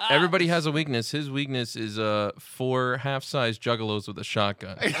weakness. Everybody has a weakness. His weakness is 4 half-size juggalos with a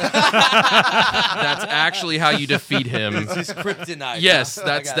shotgun. That's actually how you defeat him. It's his kryptonite. Yes, I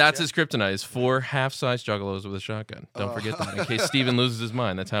that's gotcha. his kryptonite. Is 4 half-size juggalos with a shotgun. Don't forget that. In case Steven loses his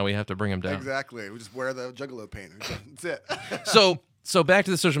mind, that's how we have to bring him down. exactly. We just wear the juggalo paint. That's it. So back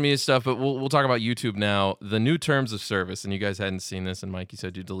to the social media stuff, but we'll talk about YouTube now. The new terms of service, and you guys hadn't seen this, and Mike, you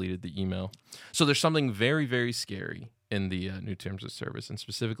said you deleted the email. So there's something very, very scary in the new terms of service, and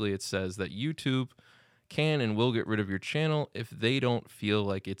specifically it says that YouTube can and will get rid of your channel if they don't feel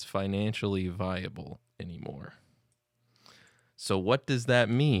like it's financially viable anymore. So what does that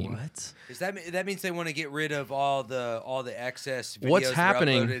mean? What? Is that means they want to get rid of all the excess videos What's that are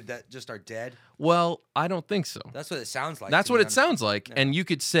happening- uploaded that just are dead? Well, I don't think so. That's what it sounds like. That's to what me. it sounds like. Yeah. And you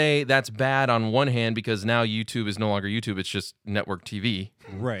could say that's bad on one hand because now YouTube is no longer YouTube, it's just network TV,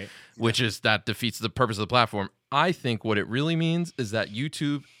 Right. which is that defeats the purpose of the platform. I think what it really means is that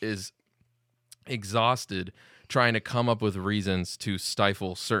YouTube is exhausted trying to come up with reasons to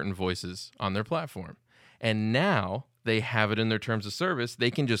stifle certain voices on their platform. And now they have it in their terms of service. They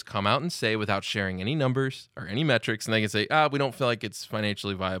can just come out and say, without sharing any numbers or any metrics, and they can say, we don't feel like it's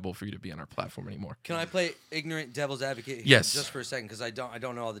financially viable for you to be on our platform anymore. Can I play ignorant devil's advocate here Yes. just for a second, because I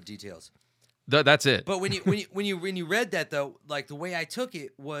don't know all the details. That's it. But when you read that though, like the way I took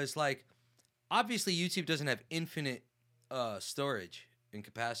it was like, obviously YouTube doesn't have infinite storage and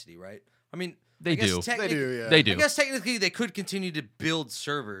capacity, right? I mean, They I guess do. They do, yeah. They do. I guess technically they could continue to build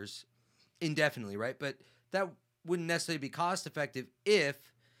servers indefinitely, right? But that wouldn't necessarily be cost effective if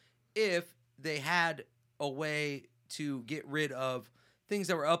they had a way to get rid of things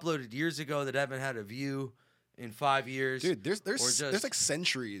that were uploaded years ago that haven't had a view in 5 years. Dude, there's Or just- like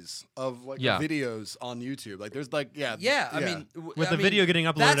centuries of like Yeah. videos on YouTube. Like there's like Yeah, I mean, With the video getting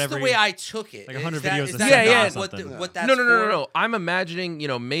uploaded that's every the way I took it. like 100 Is that- videos is a that second not or what something. what that's No. for? I'm imagining,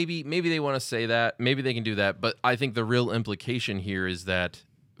 maybe they want to say that. Maybe they can do that. But I think the real implication here is that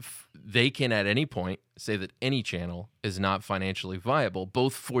they can at any point say that any channel is not financially viable,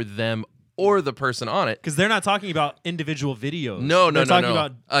 both for them or the person on it. because they're not talking about individual videos. No. They're talking no.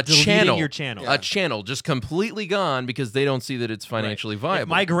 about A deleting channel. your channel. A channel just completely gone because they don't see that it's financially viable. If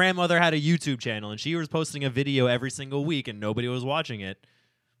my grandmother had a YouTube channel and she was posting a video every single week and nobody was watching it,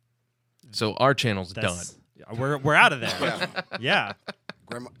 So our channel's done. that's, we're out of there. Yeah.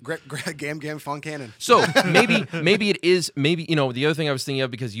 Gam Gam Fun Cannon. So maybe it is. Maybe the other thing I was thinking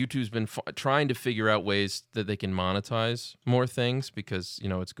of, because YouTube's been trying to figure out ways that they can monetize more things because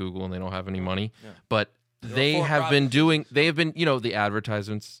it's Google and they don't have any money. Yeah. But They're they a have for-profit been doing. They have been the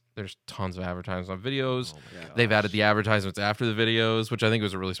advertisements. There's tons of advertisements on videos. They've added the advertisements after the videos, which I think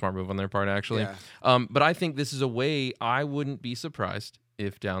was a really smart move on their part, actually. Yeah. But I think this is a way. I wouldn't be surprised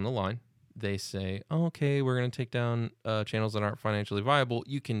if down the line they say, okay, we're going to take down channels that aren't financially viable.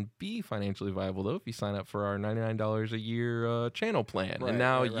 You can be financially viable, though, if you sign up for our $99 a year channel plan. Right, and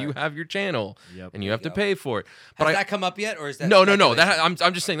now right. you have your channel, Yep. and you have to go. pay for it. Has But that come up yet, or is that no. speculation?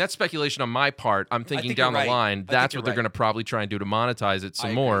 I'm just saying that's speculation on my part. I'm thinking think down you're the right. line, I think that's you're what they're right. going to probably try and do to monetize it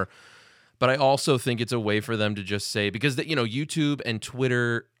some I more. agree. But I also think it's a way for them to just say, because YouTube and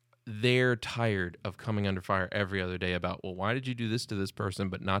Twitter, they're tired of coming under fire every other day about, well, why did you do this to this person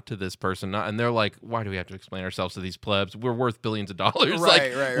but not to this person? And they're like, why do we have to explain ourselves to these plebs? We're worth billions of dollars.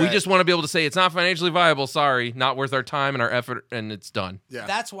 We just want to be able to say it's not financially viable. Sorry, not worth our time and our effort, and it's done. Yeah.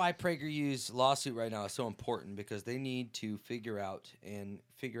 That's why PragerU's lawsuit right now is so important, because they need to figure out,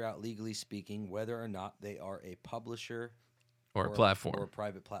 legally speaking, whether or not they are a publisher or a platform or a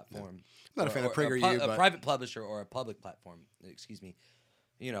private platform. Not a fan of PragerU, but a private publisher or a public platform. Excuse me.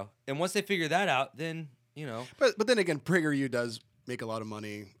 And once they figure that out, then But then again, PragerU does make a lot of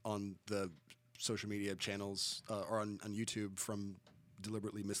money on the social media channels or on YouTube from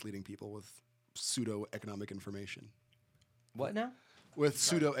deliberately misleading people with pseudo-economic information. What now? With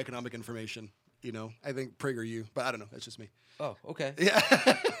pseudo-economic information. I think PragerU, but I don't know. That's just me. Oh, okay. Yeah.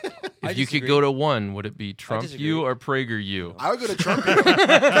 If you could go to one, would it be TrumpU or PragerU? I would go to TrumpU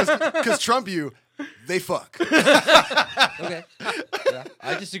because TrumpU, they fuck. Okay. Yeah,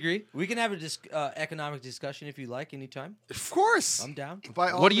 I disagree. We can have a economic discussion if you like anytime. Of course. I'm down.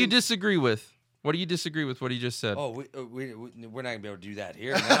 What do you disagree with? What do you disagree with what he just said? Oh, we're not gonna be able to do that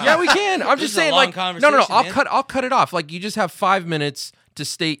here. Yeah, we can. I'm just saying, like, no. I'll cut it off. Like, you just have 5 minutes to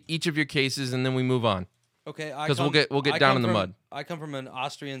state each of your cases, and then we move on. Okay, because we'll get down in the mud. I come from an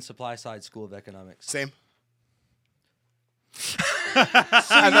Austrian supply side school of economics. Same. But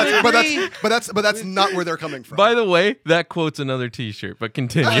that's not where they're coming from. By the way, that quote's another T-shirt. But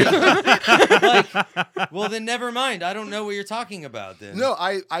continue. Well, then never mind. I don't know what you're talking about. Then no,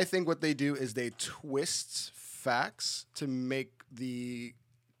 I think what they do is they twist facts to make the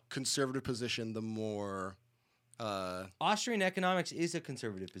conservative position the more. Austrian economics is a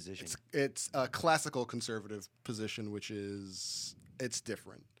conservative position. It's a classical conservative position, which is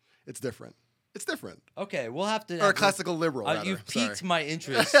different. It's different. Okay, we'll have to. Or a classical liberal. You've piqued my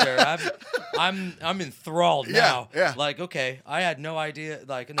interest, sir. I'm enthralled now. Yeah. Like, okay, I had no idea.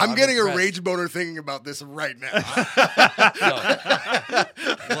 Like, no, I'm getting impressed. A rage boner thinking about this right now.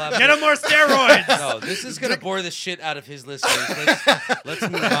 Get him more steroids. No, this is gonna bore the shit out of his listeners. Let's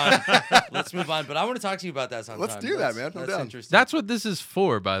move on. Let's move on. But I want to talk to you about that sometime. Let's do that, man. That's interesting. That's what this is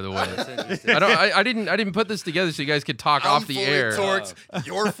for, by the way. That's interesting. I didn't put this together so you guys could talk off the air. Torqued.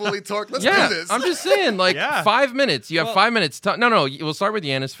 You're fully torqued. Let's do this. I'm just saying, 5 minutes. You have 5 minutes. No. We'll start with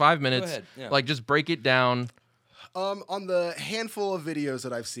Yanis. 5 minutes. Go ahead. Yeah. Just break it down. On the handful of videos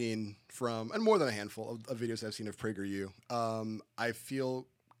that I've seen and more than a handful of videos I've seen of PragerU, I feel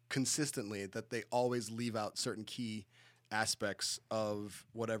consistently that they always leave out certain key aspects of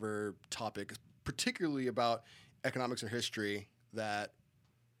whatever topic, particularly about economics or history, that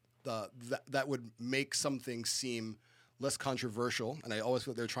would make something seem less controversial. And I always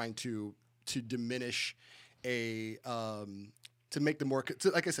feel they're trying to diminish to make the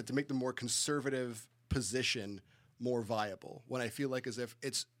more conservative position more viable, when I feel like as if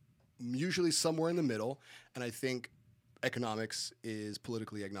it's usually somewhere in the middle. And I think economics is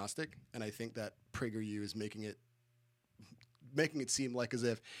politically agnostic, and I think that PragerU is making it seem like as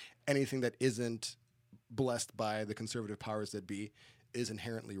if anything that isn't blessed by the conservative powers that be is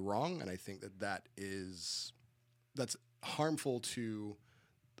inherently wrong. And I think that's harmful to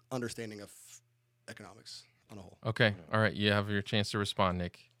understanding of economics on a whole. Okay. All right. You have your chance to respond,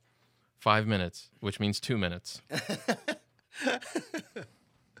 Nick. 5 minutes, which means 2 minutes.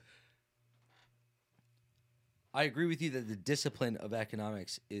 I agree with you that the discipline of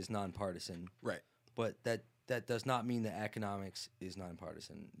economics is nonpartisan. Right. But that does not mean that economics is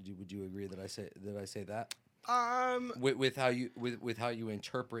nonpartisan. Would you agree that I say that? With how you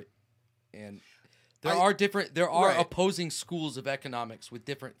interpret, and there are opposing schools of economics with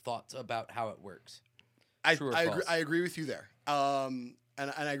different thoughts about how it works. I agree with you there. And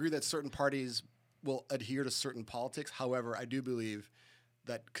I agree that certain parties will adhere to certain politics. However, I do believe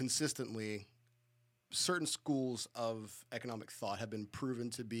that consistently certain schools of economic thought have been proven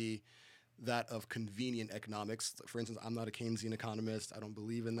to be that of convenient economics. For instance, I'm not a Keynesian economist. I don't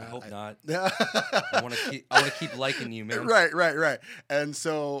believe in that. I hope not. I want to keep liking you, man. Right. And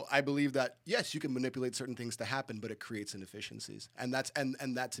so I believe that yes, you can manipulate certain things to happen, but it creates inefficiencies, and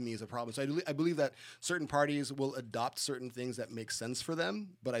that to me is a problem. So I believe that certain parties will adopt certain things that make sense for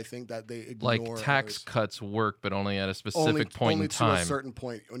them, but I think that they ignore tax cuts work, but only at a specific point in time. Only to a certain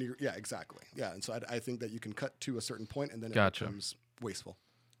point. Exactly. Yeah, and so I think that you can cut to a certain point, and then it becomes wasteful.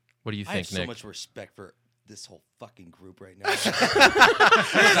 What do you think, Nick? I have so much respect for this whole fucking group right now.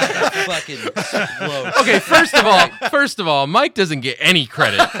 Fucking explode. Okay, first of all, Mike doesn't get any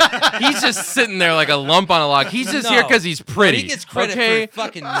credit. He's just sitting there like a lump on a log. He's just here because he's pretty. He gets credit for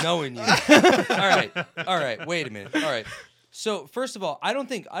fucking knowing you. All right. Wait a minute. All right. So first of all, I don't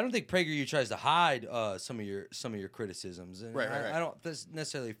think PragerU tries to hide some of your criticisms. And Right. I don't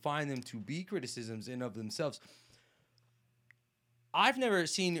necessarily find them to be criticisms in of themselves. I've never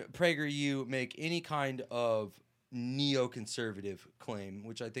seen PragerU make any kind of neoconservative claim,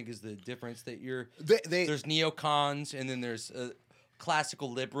 which I think is the difference that there's neocons and then there's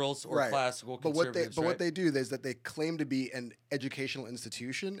classical liberals or classical conservatives. But what they do is that they claim to be an educational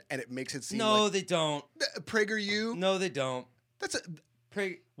institution, and it makes it seem they don't. PragerU. No, they don't. That's a.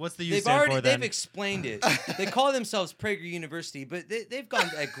 What's the U stand for then? They've explained it. They call themselves Prager University, but they've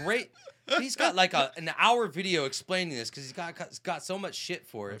gone a great. He's got like an hour video explaining this because he's got so much shit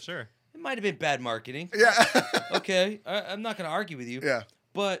for it. I'm sure. It might have been bad marketing. Yeah. Okay, I'm not going to argue with you. Yeah.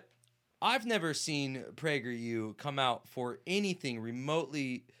 But I've never seen PragerU come out for anything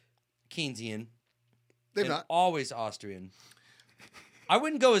remotely Keynesian. They've not. Always Austrian. I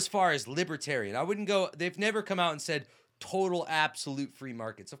wouldn't go as far as libertarian. I wouldn't go. They've never come out and said total absolute free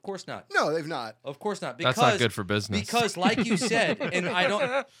markets. Of course not. No, they've not. Of course not. Because, that's not good for business. Because, like you said, and I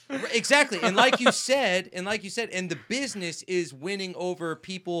don't exactly, and like you said, and the business is winning over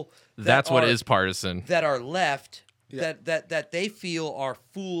people. That's what is partisan. That are left. Yeah. That they feel are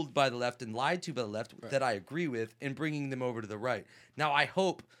fooled by the left and lied to by the left. Right. That I agree with, and bringing them over to the right. Now, I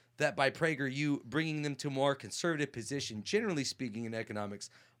hope that by PragerU bringing them to a more conservative position, generally speaking, in economics,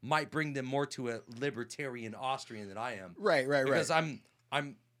 might bring them more to a libertarian Austrian than I am. Right. Because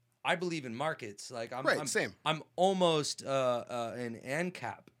I believe in markets. Like I'm same. I'm almost an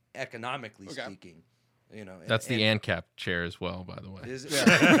ANCAP economically speaking. You know, that's the ANCAP chair as well, by the way. Is it?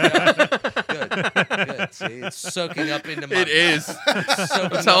 Yeah. Good. See, it's soaking up into my. It is.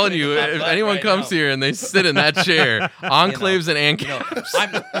 I'm telling you, if anyone comes here and they sit in that chair, enclaves and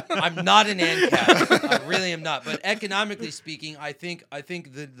ANCAP. I'm not an ANCAP. I really am not. But economically speaking, I think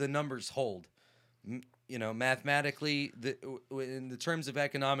the numbers hold. You know, mathematically, in the terms of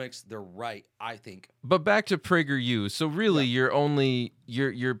economics, they're right, I think. But back to PragerU. So really,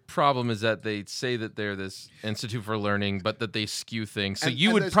 your problem is that they say that they're this Institute for Learning, but that they skew things. So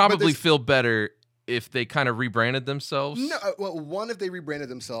you would probably feel better if they kind of rebranded themselves? No, well, one, if they rebranded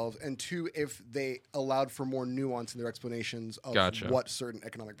themselves, and two, if they allowed for more nuance in their explanations of what certain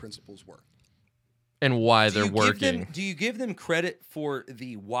economic principles were. And why they're working. Do you give them credit for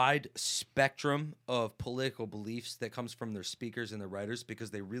the wide spectrum of political beliefs that comes from their speakers and their writers? Because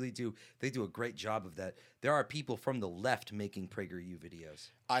they really do. They do a great job of that. There are people from the left making PragerU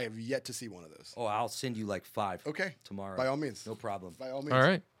videos. I have yet to see one of those. Oh, I'll send you like 5. Okay. Tomorrow. By all means. No problem. By all means. All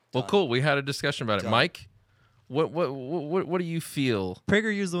right. Well, cool. We had a discussion about it. Mike, what do you feel?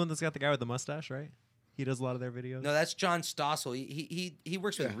 PragerU's the one that's got the guy with the mustache, right? He does a lot of their videos. No, that's John Stossel. He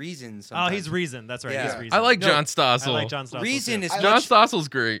works with Reason. Sometimes. Oh, he's Reason. That's right. Yeah. He's Reason. I like John Stossel. I like John Stossel. Reason is John Stossel's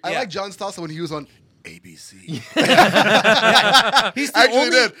great. I like John Stossel when he was on ABC. He's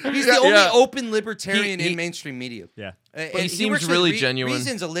the only open libertarian in mainstream media. Yeah, but he seems really genuine.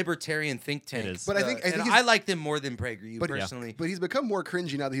 Reason's a libertarian think tank. It is. But I like them more than PragerU personally. But he's become more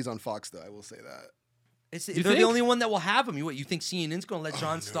cringy now that he's on Fox, though. I will say that. They're the only one that will have him. You think CNN's going to let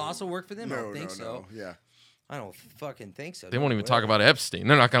John Stossel work for them? No, I don't think so. Yeah. I don't fucking think so. They won't even talk about Epstein.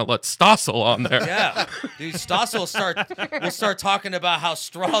 They're not going to let Stossel on there. Yeah, dude, Stossel will start talking about how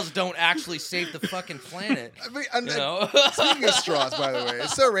straws don't actually save the fucking planet. I mean, speaking of straws, by the way,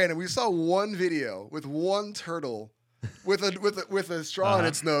 it's so random. We saw one video with one turtle with a straw in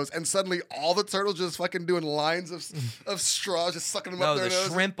its nose, and suddenly all the turtles just fucking doing lines of straws, just sucking them up their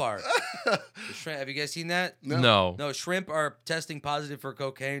nose. Shrimp are. Have you guys seen that? No. No, shrimp are testing positive for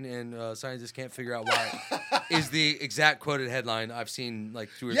cocaine, and scientists can't figure out why. Is the exact quoted headline I've seen like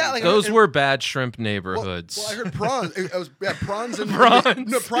 2 or 3 times. Those were bad shrimp neighborhoods. Well, I heard prawns. Prawns and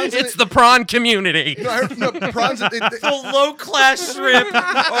prawns. It's the prawn community. No, I heard prawns. The low-class shrimp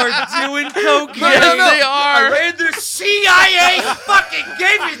are doing cocaine. Yes, they are. And the CIA fucking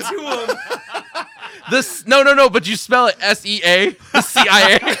gave it to them. No, but you spell it SEA, the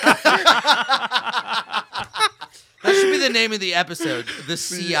CIA. That should be the name of the episode, the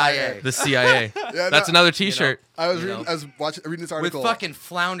CIA. The CIA. Yeah, that's another T-shirt. I was reading this article with fucking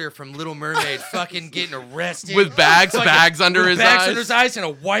Flounder from Little Mermaid, fucking getting arrested with bags under his eyes, and a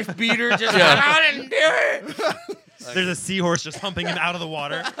wife beater. Just I didn't do it. There's a seahorse just humping him out of the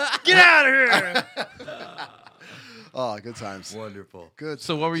water. Get out of here! Oh, good times. Wonderful. Good.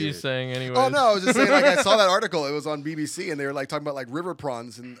 So what were you saying anyway? Oh, no, I was just saying, like, I saw that article. It was on BBC, and they were like talking about like river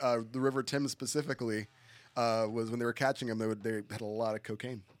prawns, and the River Thames specifically was when they were catching them. They had a lot of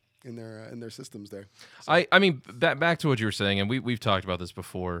cocaine in their systems there. So. I mean, back to what you were saying, and we've talked about this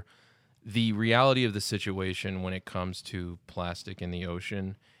before. The reality of the situation when it comes to plastic in the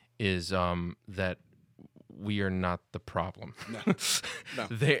ocean is that we are not the problem. No.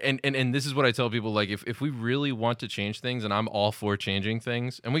 And this is what I tell people, like, if we really want to change things, and I'm all for changing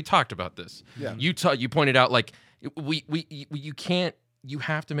things, and we talked about this. Yeah. You pointed out, like, you can't, you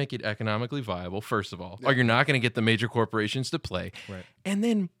have to make it economically viable, first of all, or you're not going to get the major corporations to play. Right. And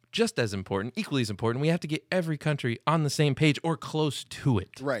then, just as important, equally as important, we have to get every country on the same page or close to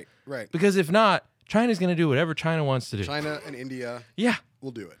it. Right. Because if not, China's going to do whatever China wants to do. China and India Yeah.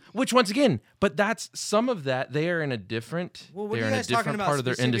 will do it. Which, once again, but that's some of that. They are in a different, Well, what they're are in you a guys talking different about part of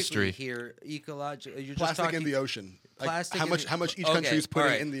their specifically industry. here? Ecological. You're just Plastic talking in the ocean. Like, plastic. how in much? the- How much each okay, country is putting all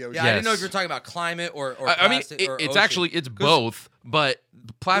right. in the ocean? Yeah, I didn't know if Yes. you were talking about climate or I mean, plastic or it's ocean. actually, it's 'Cause both, but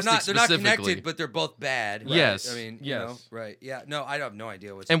plastic They're not specifically. connected, but they're both bad. Right? Yes, I mean, you yes. know, right? Yeah. No, I have no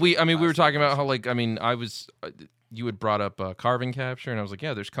idea what's. And we were plastic talking about is. how, like, I mean, you had brought up carbon capture, and I was like,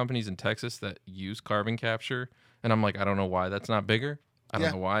 yeah, there's companies in Texas that use carbon capture, and I'm like, I don't know why that's not bigger. I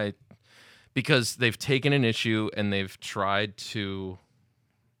don't know why, because they've taken an issue and they've tried to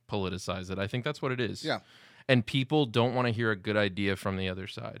politicize it. I think that's what it is. Yeah. And people don't want to hear a good idea from the other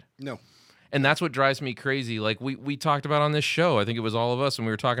side. No. And that's what drives me crazy. Like we talked about on this show, I think it was all of us, and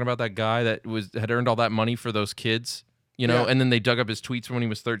we were talking about that guy that had earned all that money for those kids, you know, and then they dug up his tweets from when he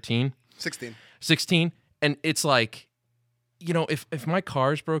was 13. 16. And it's like, you know, if my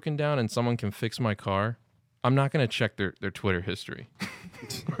car's broken down and someone can fix my car, I'm not going to check their Twitter history.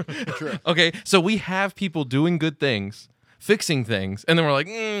 True. Okay, so we have people doing good things, fixing things, and then we're like,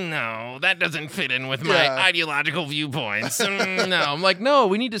 no, that doesn't fit in with my ideological viewpoints. No, I'm like, no,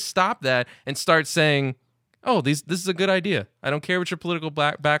 we need to stop that and start saying, oh, this is a good idea. I don't care what your political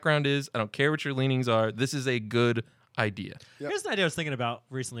background is. I don't care what your leanings are. This is a good idea. Yep. Here's an idea I was thinking about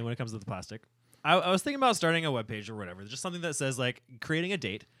recently when it comes to the plastic. I was thinking about starting a webpage or whatever, just something that says, like, creating a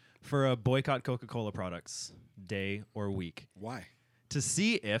date for a boycott Coca-Cola products day or week. Why? To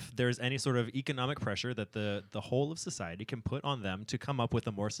see if there's any sort of economic pressure that the whole of society can put on them to come up with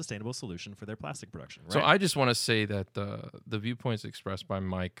a more sustainable solution for their plastic production. Right? So I just want to say that the viewpoints expressed by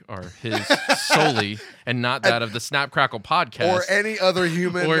Mike are his solely, and not that of the Snap Crackle podcast Or any other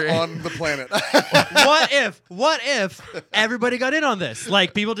human on the planet. What if everybody got in on this?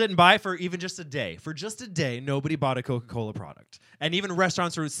 Like, people didn't buy for even just a day. For just a day, nobody bought a Coca-Cola product. And even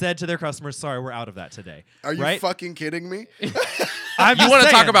restaurants said to their customers, sorry, we're out of that today. Are you right? fucking kidding me? You want to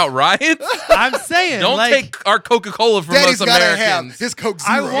talk about riots? I'm saying. Don't like, take our Coca-Cola from Daddy's us gotta Americans. have his Coke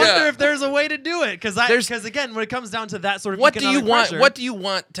I Zero. wonder if there's a way to do it. Because again, when it comes down to that sort of What do you economic want? pressure, What do you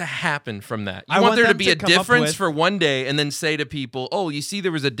want to happen from that? You I want want there to them be to a come up difference with- for one day, and then say to people, "Oh, you see,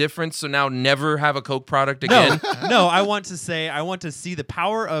 there was a difference, so now never have a Coke product again." No, I want to see the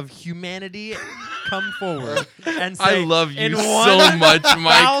power of humanity come forward and say, I love you in so one much,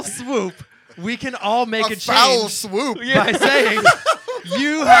 Mike. foul swoop, we can all make a foul change swoop. by saying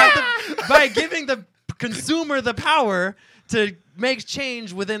you have by giving the consumer the power to make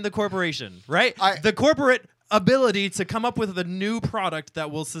change within the corporation, right? The corporate ability to come up with a new product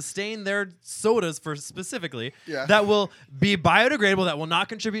that will sustain their sodas for specifically, that will be biodegradable, that will not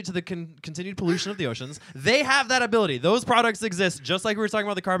contribute to the continued pollution of the oceans. They have that ability. Those products exist, just like we were talking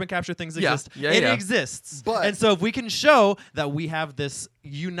about the carbon capture things exist. It exists. And so if we can show that we have this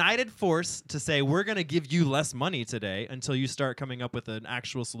united force to say, we're going to give you less money today until you start coming up with an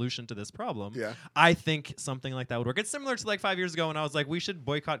actual solution to this problem, I think something like that would work. It's similar to like 5 years ago when I was like, we should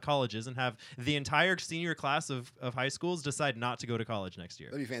boycott colleges and have the entire senior class of high schools decide not to go to college next year.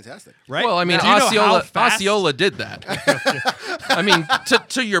 That'd be fantastic. Right? Well, I mean, Do you know how fast- Osceola did that. I mean,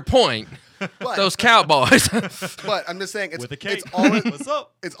 to your point, those cowboys. But I'm just saying, With a cake. it's always What's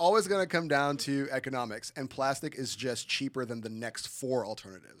up? it's always going to come down to economics, and plastic is just cheaper than the next 4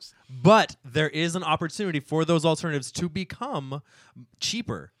 alternatives. But there is an opportunity for those alternatives to become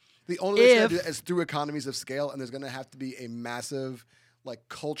cheaper. The only way it's going to do that is through economies of scale, and there's going to have to be a massive like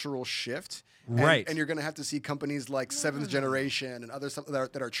cultural shift. Right. And you're going to have to see companies like Seventh Generation and others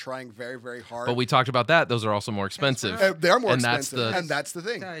that are trying very, very hard. But we talked about that. Those are also more expensive. They are more And expensive. that's the- and that's the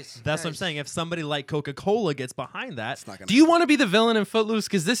thing. That's what I'm saying. If somebody like Coca-Cola gets behind that, It's not gonna Do you want to be the villain in Footloose?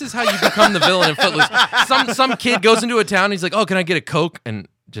 Because this is how you become the villain in Footloose. Some kid goes into a town and he's like, "Oh, can I get a Coke?" And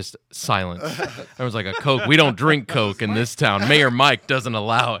just silence. Everyone's like, "A Coke? We don't drink Coke in this town. Mayor Mike doesn't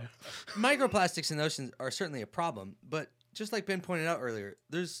allow it." Microplastics in the oceans are certainly a problem, but just like Ben pointed out earlier,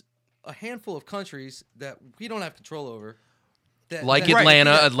 there's a handful of countries that we don't have control over Like that-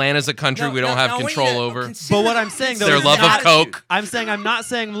 Atlanta. Right. Atlanta's a country we don't have control over. But what I'm saying, though, Their is love of not- Coke. I'm not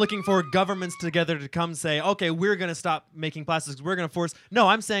saying I'm looking for governments together to come say, okay, we're going to stop making plastics. We're going to force. No,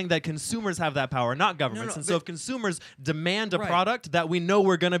 I'm saying that consumers have that power, not governments. And so if consumers demand a Right. product that we know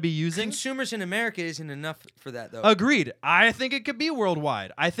we're going to be using. Consumers in America isn't enough for that, though. Agreed. I think it could be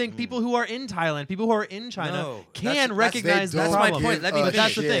worldwide. I think people who are in Thailand, people who are in China, No, can recognize the that's my problem. point. Let me But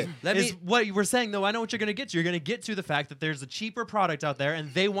that's the finish. thing. Let is me- what you were saying, though. I know what you're going to get to. You're going to get to the fact that there's a cheaper product out there,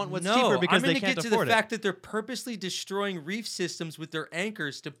 and they want what's cheaper because I'm they gonna can't get to afford the it. fact that they're purposely destroying reef systems with their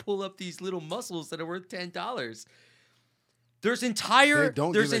anchors to pull up these little mussels that are worth $10. There's They entire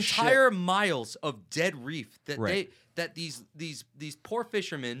don't give a entire miles of dead reef that Right. these poor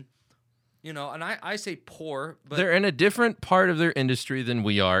fishermen, and I say poor, but They're in a different part of their industry than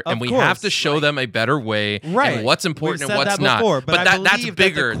we are, Of and we have to course. show them a better way Right. and what's We've important said and what's that not. before, but I that's believe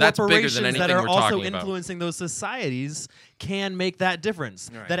bigger. That the That's bigger than corporations anything that are we're also talking about. influencing those societies can make that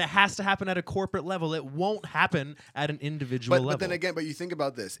difference. Right. That it has to happen at a corporate level. It won't happen at an individual level. But then again, you think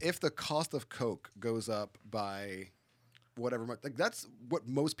about this: if the cost of Coke goes up by whatever much, like that's what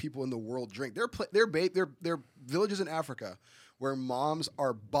most people in the world drink. They're villages in Africa where moms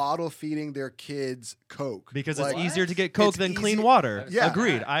are bottle feeding their kids Coke because Like, it's easier to get Coke it's than easy- clean water. Yeah.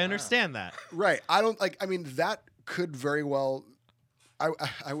 Agreed. I understand that. right. I mean, that could very well.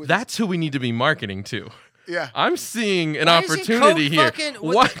 I would. That's who we need to be marketing to. yeah. I'm seeing an Why isn't opportunity Coke here. fucking-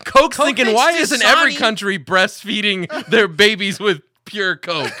 Why Coke's Coke thinking, makes why isn't every Dasani- country breastfeeding their babies with pure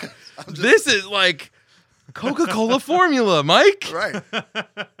Coke? This is like Coca-Cola formula, Mike. Right.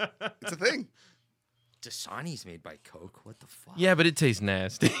 It's a thing. Dasani's made by Coke. What the fuck? Yeah, but it tastes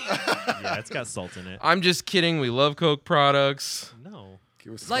nasty. Yeah, it's got salt in it. I'm just kidding. We love Coke products. No.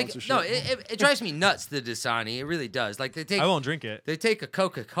 Give us Like sponsorship. it drives me nuts. The Dasani, it really does. Like they take I won't drink it. they take a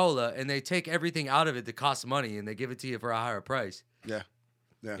Coca-Cola and they take everything out of it that costs money and they give it to you for a higher price. Yeah.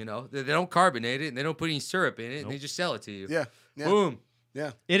 Yeah. They don't carbonate it and they don't put any syrup in it and they just sell it to you. Yeah. Yeah. Boom.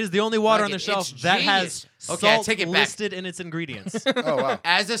 Yeah. It is the only water Like on the it's shelf that has genius. Okay, I salt take it back. listed in its ingredients. Oh wow.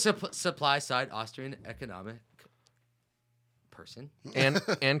 As a supply side Austrian economic person, And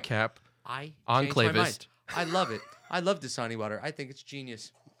Cap. I changed my mind. Enclavist. I love it. I love Dasani water. I think it's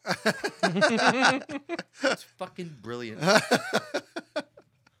genius. It's fucking brilliant.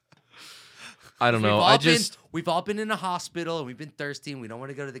 I don't know. We've all been in a hospital and we've been thirsty and we don't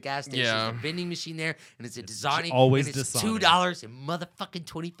want to go to the gas station. Yeah. There's a vending machine there and it's a Dasani. always and it's Dasani. $2 and motherfucking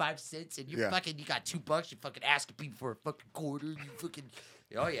 25 cents and Yeah. you got $2. You fucking asking people for a fucking quarter. You fucking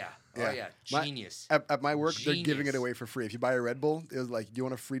oh yeah. Yeah. Oh yeah. My- Genius. At my work, they're giving it Genius. away for free. If you buy a Red Bull, it was like, "Do you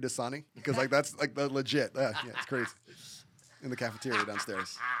want a free Dasani?" Because like that's like the legit. Yeah, it's crazy. In the cafeteria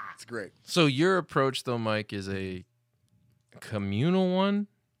downstairs, it's great. So your approach, though, Mike, is a communal one,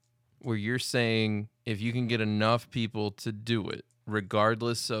 where you're saying if you can get enough people to do it,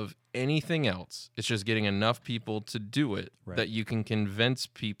 regardless of anything else, it's just getting enough people to do it Right. that you can convince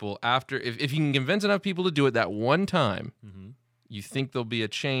people after. If you can convince enough people to do it that one time, you think there'll be a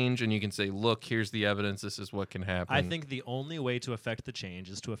change, and you can say, "Look, here's the evidence. This is what can happen." I think the only way to affect the change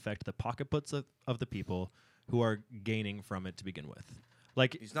is to affect the pocketbooks of the people who are gaining from it to begin with.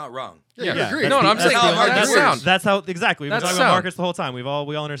 Like, He's not wrong. Yeah, Yeah. agreed. No, I'm That's saying how that's hard that's it is. sound. that's how exactly. We've been That's talking sound. about markets the whole time. We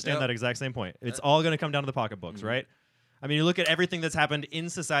all understand Yep. that exact same point. It's all going to come down to the pocketbooks, right? I mean, you look at everything that's happened in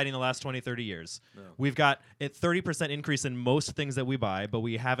society in the last 20, 30 years. We've got a 30% increase in most things that we buy, but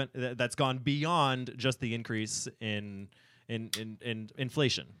we haven't. That's gone beyond just the increase in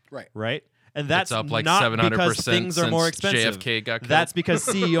inflation. Right. Right. And that's up like not 700% because things are more since expensive. JFK got killed. That's because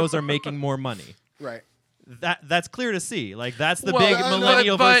CEOs are making more money. Right. That's clear to see. Like that's the Well, big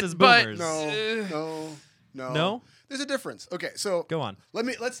millennial versus boomers. No. No? There's a difference. Okay, so Go on.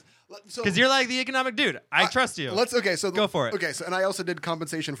 Let's Because you're like the economic dude. I trust you. So Go for it. Okay, so and I also did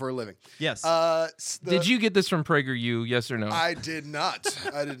compensation for a living. Yes. Did you get this from PragerU? Yes or no? I did not.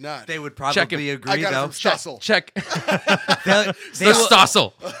 I did not. They would Check probably it. agree I got though. it from Stossel. Check. They the will-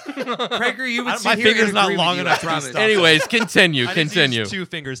 Stossel. Prager, you would my sit here and finger's not agree with long you, enough I to be promise. Stossel. Anyways, continue. I just Continue. used 2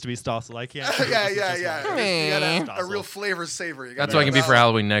 fingers to be Stossel. I can't. yeah. You got a Stossel. real flavor saver. You That's what I can be for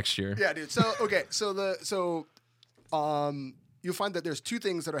Halloween next year. Yeah, dude. So okay, so you'll find that there's 2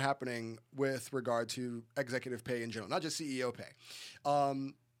 things that are happening with regard to executive pay in general, not just CEO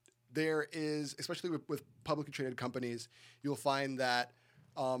pay. There is, especially with publicly traded companies, you'll find that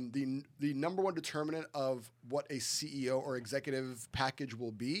the number one determinant of what a CEO or executive package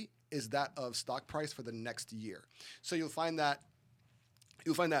will be is that of stock price for the next year. So you'll find that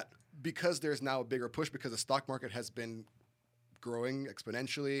because there's now a bigger push because the stock market has been growing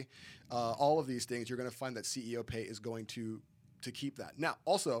exponentially, all of these things, you're going to find that CEO pay is going to keep that. Now,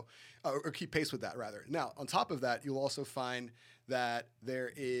 also, or keep pace with that rather. Now, on top of that, you'll also find that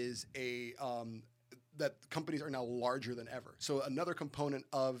there is that companies are now larger than ever. So another component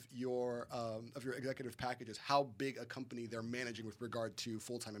of your executive package is how big a company they're managing with regard to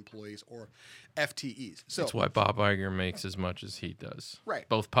full-time employees or FTEs. So that's why Bob Iger makes as much as he does. Right.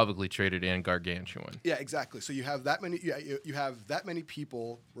 Both publicly traded and gargantuan. Yeah, exactly. So you have that many. You have that many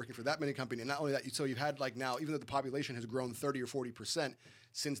people working for that many companies, and not only that. So you've had like now, even though the population has grown 30 or 40%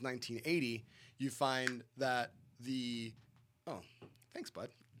 since 1980, you find that the thanks, bud.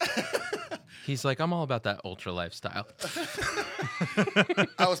 He's like, I'm all about that ultra lifestyle.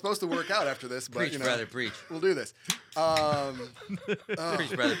 I was supposed to work out after this, but Preach, brother, preach. We'll do this.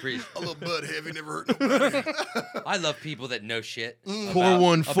 Preach, brother, preach. A little bud heavy, never hurt nobody. I love people that know shit. Pour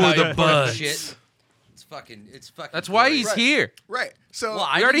one for the buds. Shit. It's fucking. That's why he's here. Right. So well,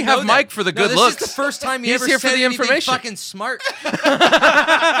 we already have Mike for the good looks. This is the first time he's ever here said for the anything information. Fucking smart.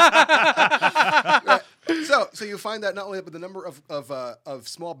 Right. So you find that not only but the number of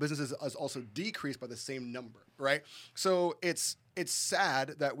small businesses has also decreased by the same number, right? So it's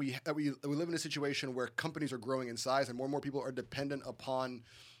sad that we live in a situation where companies are growing in size and more people are dependent upon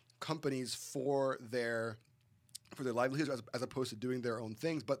companies for their livelihoods as opposed to doing their own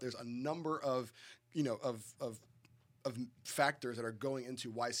things. But there's a number of factors that are going into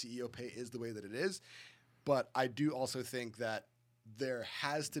why CEO pay is the way that it is. But I do also think that there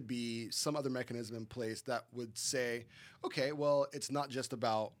has to be some other mechanism in place that would say, okay, well, it's not just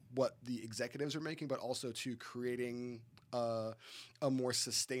about what the executives are making, but also to creating a more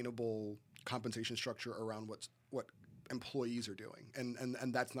sustainable compensation structure around what employees are doing,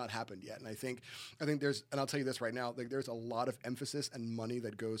 and that's not happened yet. And I think there's, and I'll tell you this right now, like there's a lot of emphasis and money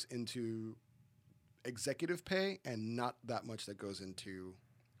that goes into executive pay, and not that much that goes into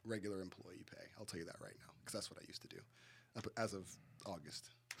regular employee pay. I'll tell you that right now, because that's what I used to do as of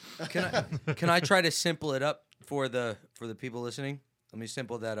August. Can I try to simple it up for the people listening? Let me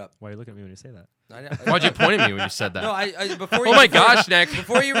simple that up. Why are you looking at me when you say that? Why'd you point at me when you said that? No, before. Oh my gosh, Nick!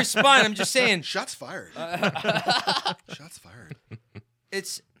 Before you respond, I'm just saying. Shots fired. Shots fired.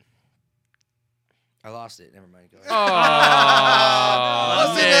 I lost it. Never mind. Go ahead. Oh,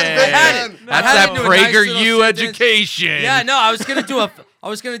 man. That's had that it into a nice PragerU little sentence. education. Yeah, no, I was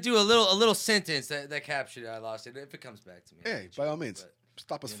gonna do a little sentence that captured it. I lost it. If it comes back to me. Hey, by all means,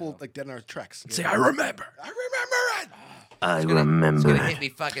 stop us full like dead in our tracks. Say, I remember. I remember it. I It's remember. gonna hit me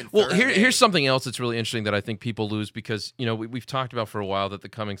fucking. Well, Thursday. here's something else that's really interesting that I think people lose because, we've talked about for a while that the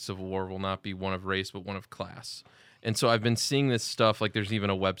coming Civil War will not be one of race, but one of class. And so I've been seeing this stuff, like there's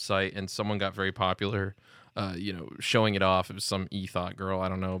even a website and someone got very popular, showing it off. It was some e-thought girl, I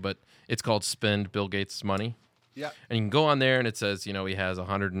don't know, but it's called Spend Bill Gates' Money. Yeah. And you can go on there and it says, he has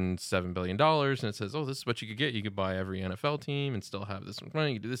 $107 billion. And it says, this is what you could get. You could buy every NFL team and still have this much money.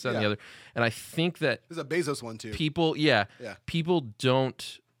 You could do this, that, and the other. And I think that there's a Bezos one too. People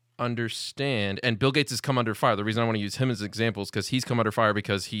don't understand. And Bill Gates has come under fire. The reason I want to use him as an example is because he's come under fire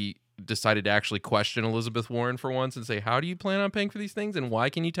because he decided to actually question Elizabeth Warren for once and say, how do you plan on paying for these things? And why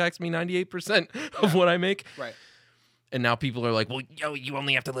can you tax me 98% of what I make? Right. And now people are like, well, you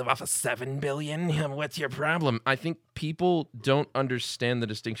only have to live off of $7 billion. What's your problem? I think people don't understand the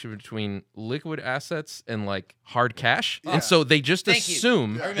distinction between liquid assets and like hard cash. Yeah. And so they just Thank you.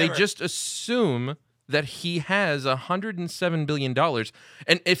 assume I they remember. just assume that he has $107 billion.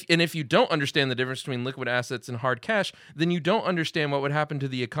 And if you don't understand the difference between liquid assets and hard cash, then you don't understand what would happen to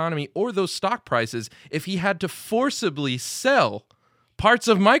the economy or those stock prices if he had to forcibly sell parts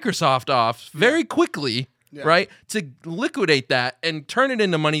of Microsoft off very quickly. Yeah. Right? To liquidate that and turn it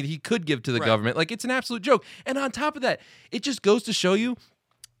into money that he could give to the government. Like, it's an absolute joke. And on top of that, it just goes to show you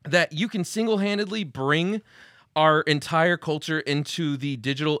that you can single-handedly bring our entire culture into the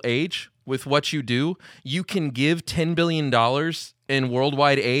digital age with what you do. You can give $10 billion in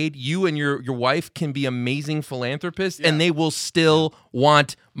worldwide aid. You and your wife can be amazing philanthropists, and they will still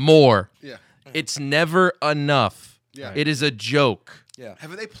want more. Yeah. It's never enough. Yeah. It is a joke. Yeah.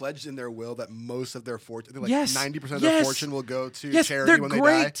 Haven't they pledged in their will that most of their fortune, Yes. 90% of their fortune will go to charity they're when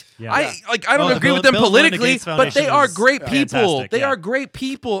great. they die? Yeah. I don't Oh, agree the with them Bill and Melinda politically, Gates but Foundation they are is great people. fantastic, They yeah. are great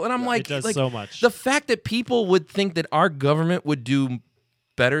people, and I'm It does so much. The fact that people would think that our government would do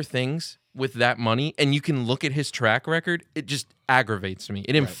better things with that money, and you can look at his track record, it just aggravates me.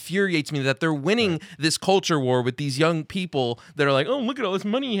 It infuriates me that they're winning this culture war with these young people that are like, oh, look at all this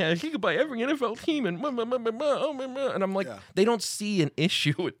money he has. He could buy every NFL team, and and I'm like, they don't see an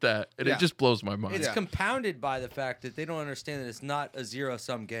issue with that, and it just blows my mind. It's compounded by the fact that they don't understand that it's not a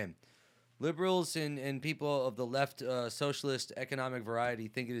zero-sum game. Liberals and people of the left socialist economic variety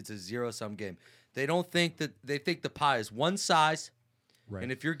think it's a zero-sum game. They don't think that they think the pie is one size, Right.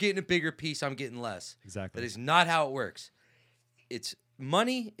 and if you're getting a bigger piece, I'm getting less. Exactly. That is not how it works. It's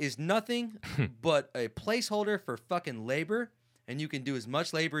money is nothing but a placeholder for fucking labor, and you can do as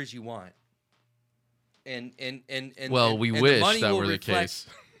much labor as you want. And Well, and, we and the wish money that will were the reflect- case.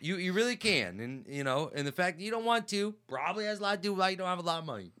 You really can, and and the fact that you don't want to probably has a lot to do with why you don't have a lot of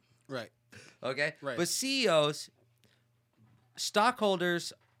money. Right. Okay, Right. But CEOs,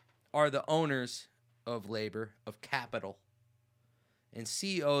 stockholders, are the owners of labor, of capital, and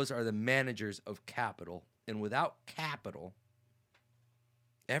CEOs are the managers of capital. And without capital,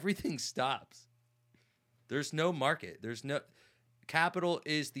 everything stops. There's no market. There's no capital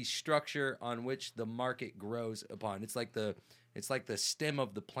is the structure on which the market grows upon. It's like the stem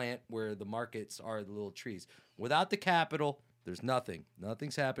of the plant where the markets are the little trees. Without the capital, there's nothing.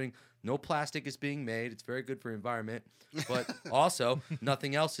 Nothing's happening. No plastic is being made. It's very good for environment, but also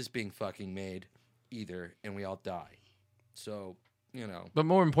nothing else is being fucking made either, and we all die. So, But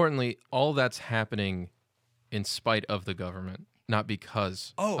more importantly, all that's happening in spite of the government, not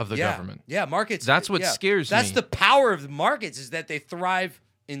because of the government. Yeah, markets. That's what scares That's me. the power of the markets is that they thrive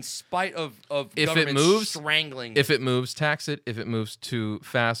in spite of If it government moves, strangling. If it moves, tax it. If it moves too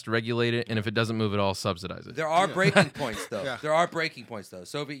fast, regulate it. And if it doesn't move at all, subsidize it. There are breaking points, though. Yeah. There are breaking points, though.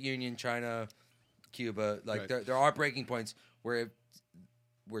 Soviet Union, China, Cuba, Right. there are breaking points where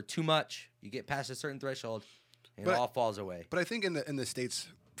too much, you get past a certain threshold, and But- it all falls away. But I think in the States,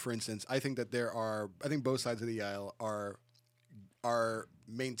 for instance, I think that I think both sides of the aisle are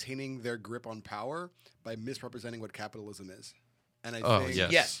maintaining their grip on power by misrepresenting what capitalism is. And I Oh, think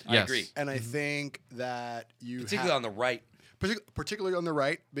yes. Yes, I agree. And I think that you Particularly on the right. particularly on the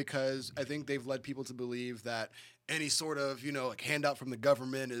right, because I think they've led people to believe that any sort of like handout from the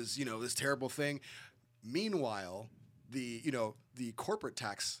government is this terrible thing. Meanwhile, the corporate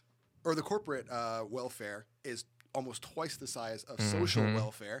tax or the corporate welfare is almost twice the size of social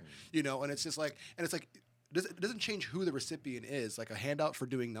welfare. And it's just like it doesn't change who the recipient is. Like a handout for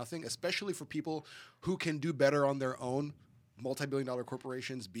doing nothing, especially for people who can do better on their own. Multi-billion-dollar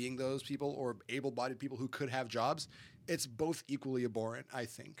corporations being those people, or able-bodied people who could have jobs, it's both equally abhorrent, I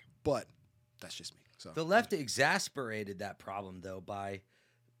think. But that's just me. So The left exasperated that problem, though, by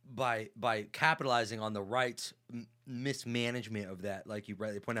capitalizing on the right's mismanagement of that, like you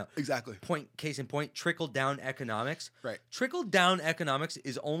rightly point out. exactly. Case in point, trickle-down economics. Right. Trickle-down economics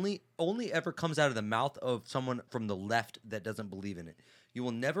is only ever comes out of the mouth of someone from the left that doesn't believe in it. You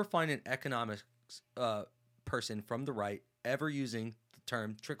will never find an economics person from the right ever using the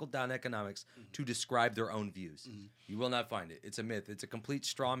term trickle-down economics to describe their own views. You will not find it. It's a myth. It's a complete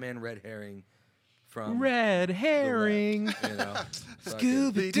straw man red herring from Red herring. the left,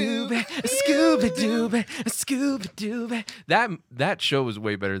 Scooby Dooby, Scooby Dooby, Scooby Dooby. That show was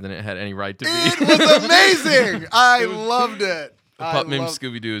way better than it had any right to be. It was amazing. I loved it. The pup named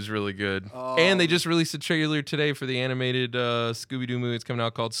Scooby Doo is really good. And they just released a trailer today for the animated Scooby Doo movie. It's coming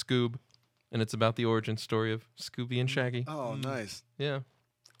out called Scoob. And it's about the origin story of Scooby and Shaggy. Oh, nice. Yeah.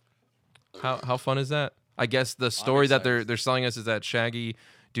 How fun is that? I guess the story that they're selling us is that Shaggy,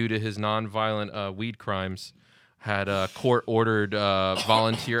 due to his nonviolent weed crimes, had court-ordered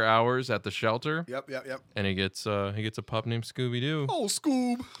volunteer hours at the shelter. Yep. And he gets a pup named Scooby Doo. Oh,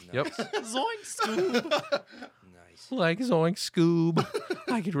 Scoob. Yep. Zoink, Scoob. Nice. Like Zoink Scoob.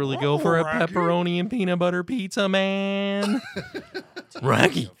 I could really go for a pepperoni and peanut butter pizza, man.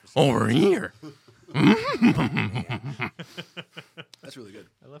 Raggy, over here. That's really good.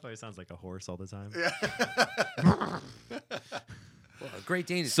 I love how he sounds like a horse all the time. Well, a Great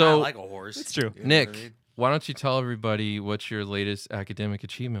Dane is So- kind of like a horse. It's true. You know Nick, what I mean? why don't you tell everybody what your latest academic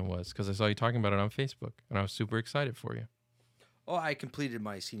achievement was? Because I saw you talking about it on Facebook, and I was super excited for you. Oh, I completed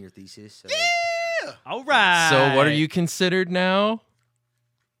my senior thesis. All right. So what are you considered now?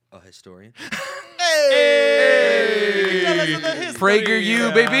 A historian. Hey! Prager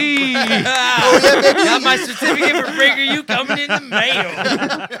you, baby. Got my certificate for PragerU coming in the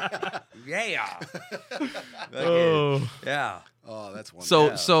mail. Yeah. Oh. Yeah. Oh, that's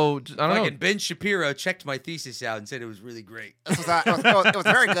wonderful. So I don't Fucking know. Ben Shapiro checked my thesis out and said it was really great. It was very good. It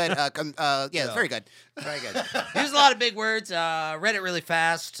was very good. Very good. Used a lot of big words. Read it really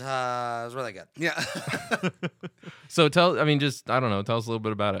fast. It was really good. Yeah. So tell us a little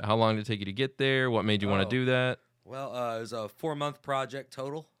bit about it. How long did it take you to get there? What made you want to do that? Well, it was a 4-month project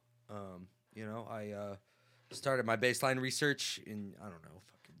total. I started my baseline research in,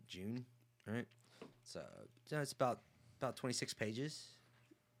 fucking June, right? So it's about 26 pages,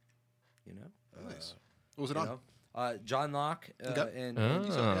 Nice. What was it on? John Locke Okay. and Oh.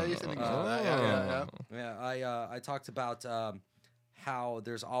 you Yeah, you said you saw that. Yeah. Yeah, I talked about how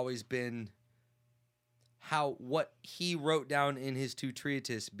there's always been how what he wrote down in his two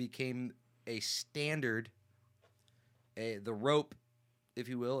treatises became a standard, the rope, if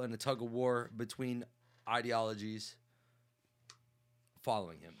you will, and a tug of war between ideologies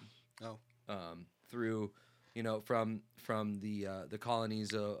following him. Through, from the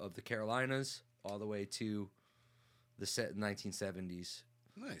colonies of the Carolinas all the way to the 1970s.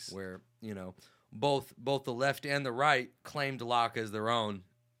 Nice. Where, both the left and the right claimed Locke as their own,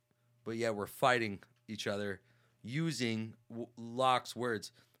 but yet we're fighting each other using Locke's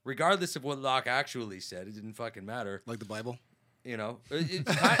words. Regardless of what Locke actually said, it didn't fucking matter. Like the Bible? Kinda.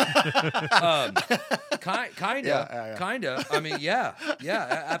 I mean, yeah,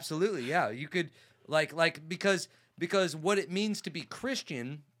 absolutely, yeah. You could because what it means to be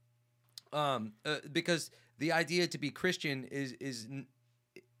Christian, because the idea to be Christian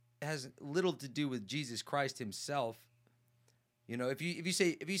has little to do with Jesus Christ himself. If you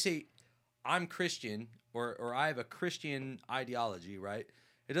say I'm Christian or I have a Christian ideology, right?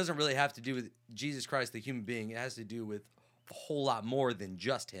 It doesn't really have to do with Jesus Christ, the human being. It has to do with a whole lot more than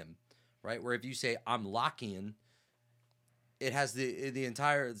just him, right? Where if you say I'm Lockean, it has the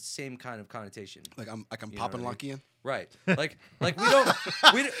entire same kind of connotation. Like I'm popping Lockean. Right. Like we don't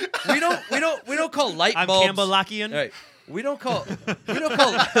call light bulbs. I'm Campbell Lockean. Right. We don't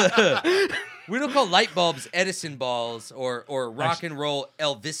call light bulbs Edison balls or rock and roll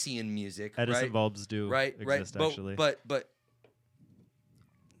Elvisian music. Edison bulbs do exist, actually. But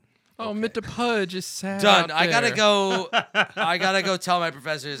oh, Mr. Pudge is sad. Done. out I gotta there. go. I gotta go tell my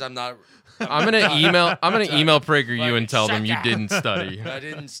professors I'm not. I'm gonna email PragerU and tell them you didn't study. I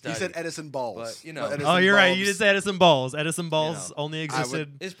didn't study. He said Edison balls. But, Edison Oh, you're right. You bulbs. did say Edison balls. Edison balls only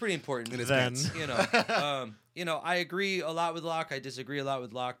existed. It's pretty important. In his Then. pants. I agree a lot with Locke. I disagree a lot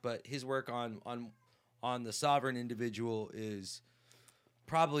with Locke, but his work on the sovereign individual is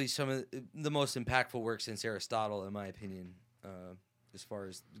probably some of the most impactful work since Aristotle, in my opinion, as far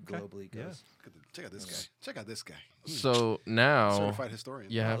as globally goes. Check out this guy. Check out this guy. So now Certified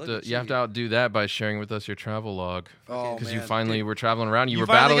historian. you have look to at you have to you. outdo that by sharing with us your travel log. Oh, Because man. you finally were traveling around. You were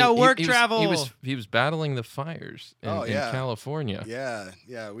finally battling. got work he travel. He was battling the fires in California.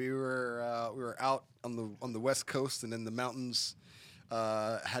 Yeah. We were out on the West Coast and in the mountains.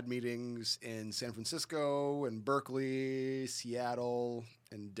 Had meetings in San Francisco and Berkeley, Seattle,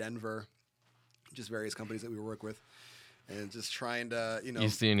 and Denver. Just various companies that we work with. And just trying to, You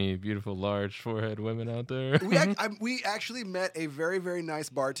see any beautiful large forehead women out there? we actually met a very, very nice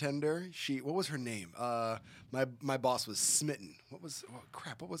bartender. What was her name? My boss was smitten. What was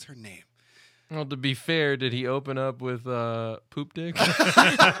her name? Well, to be fair, did he open up with poop dick? By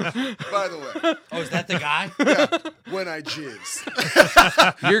the way, Oh, is that the guy? when I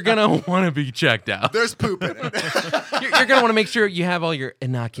jizz, You're gonna want to be checked out. there's poop in it. You're gonna want to make sure you have all your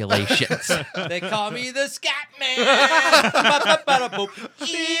inoculations. They call me the Scat Man. Ba-ba-ba-da-boop.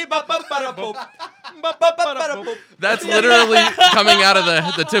 Ee-ba-ba-ba-da-boop. Ba-ba-ba-da-boop. That's literally coming out of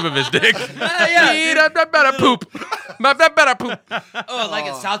the tip of his dick. Poop. Poop. Oh, like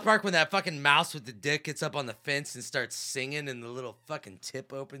in South Park when that fucking mouse with the dick gets up on the fence and starts singing, and the little fucking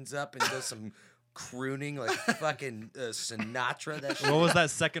tip opens up and does some crooning like fucking Sinatra. That shit. What was that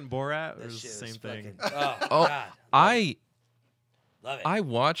second Borat? It That was the shit same was thing. fucking- oh, Oh, God. Love it. I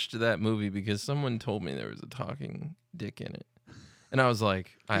watched that movie because someone told me there was a talking dick in it, and I was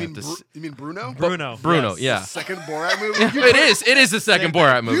like, You mean Bruno? Bruno. Bruno, Yes. yeah. Second Borat movie? It is. It is the second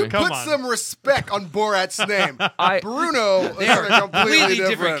Borat movie. You Come put on. some respect on Borat's name. I- Bruno They is are completely completely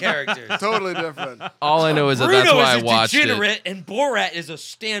different characters. Totally different. All I know is that Bruno that's why I is a watched degenerate, and Borat is a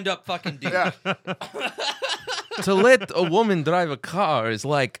stand-up fucking dude. Yeah. it. To let a woman drive a car is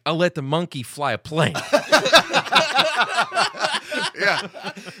like I let the monkey fly a plane. Yeah.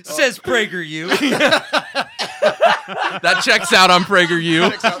 Says PragerU. That checks out on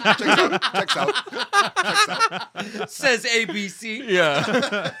PragerU. Checks out. Says ABC. Yeah.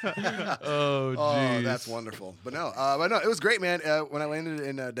 Oh, Oh, jeez. that's wonderful. But no, it was great, man. When I landed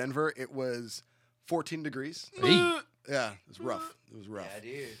in Denver, it was 14 degrees. Hey. Yeah, it was rough. It was rough.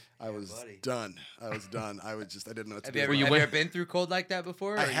 Yeah, dude. I was done. I didn't know what to Have do. you went- ever been through cold like that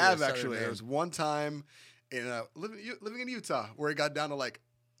before? I Or you have a Southern actually. man? There was one time in living in Utah where it got down to like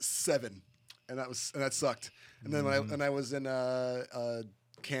 7, and that sucked. And then when I was in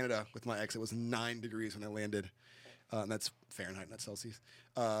Canada with my ex, it was 9 degrees when I landed, and that's Fahrenheit, not Celsius,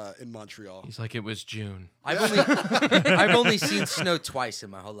 in Montreal. He's like, it was June. I've only seen snow twice in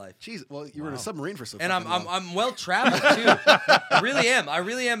my whole life. Jeez, well, you were in a submarine for so. And fucking long. I'm well traveled too. I really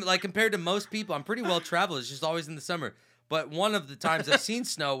am. Like compared to most people, I'm pretty well traveled. It's just always in the summer. But one of the times I've seen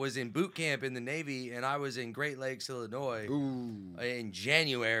snow was in boot camp in the Navy, and I was in Great Lakes, Illinois, Ooh. in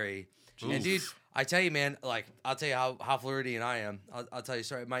January. And dude, I tell you, man, like, I'll tell you how Floridian I am. I'll tell you,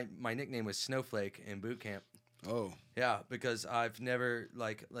 sorry, my nickname was Snowflake in boot camp. Oh. Yeah, because I've never,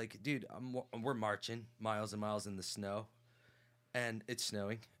 like, dude, we're marching miles and miles in the snow, and it's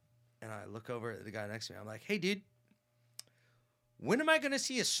snowing, and I look over at the guy next to me. I'm like, hey, dude, when am I going to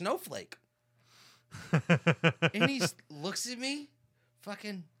see a snowflake? And he looks at me,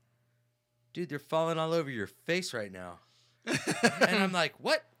 fucking, dude, they're falling all over your face right now. And I'm like,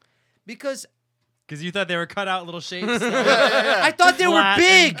 what? Because you thought they were cut out little shapes. I thought they were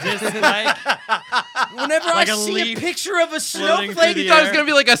big. Like, Whenever like I a see a leaf picture of a floating snowflake, through You the thought it air. was gonna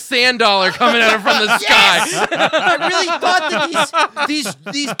be like a sand dollar coming at him from the sky. yes! I really thought that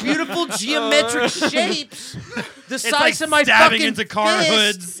these beautiful geometric shapes, the it's size like of my stabbing fucking into car fist.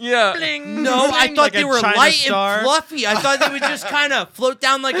 hoods. Yeah. Bling, No, I bling, thought like they a were China light star. and fluffy. I thought they would just kind of float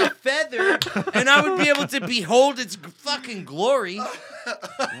down like a feather, and I would be able to behold its fucking glory.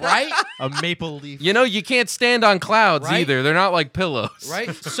 Right? A maple leaf. You know, you can't stand on clouds Right? either. They're not like pillows. Right?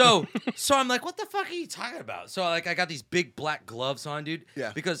 So I'm like, what the fuck are you talking about? So like I got these big black gloves on, dude.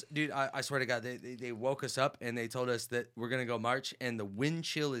 Yeah. Because, dude, I swear to God, they woke us up and they told us that we're gonna go march and the wind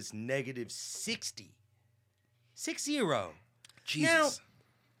chill is negative 60. 60. Jesus. Now,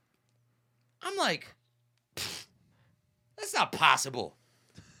 I'm like, that's not possible.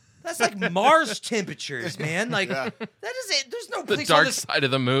 That's like Mars temperatures, man. Like that is it. There's no The place on dark this. side of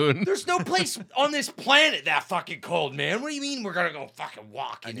the moon. There's no place on this planet that fucking cold, man. What do you mean we're gonna go fucking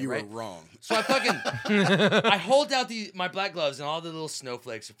walk in and it, you right? were wrong. So I fucking I hold out my black gloves and all the little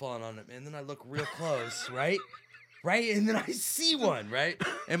snowflakes are falling on them, and then I look real close, right? Right, and then I see one, right,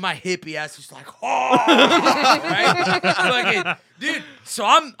 and my hippie ass is like, oh, right, fucking, dude. So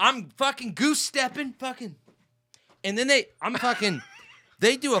I'm fucking goose stepping, fucking, and then they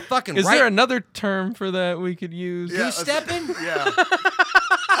do a fucking. Is right, there another term for that we could use? Yeah. goose stepping? Yeah.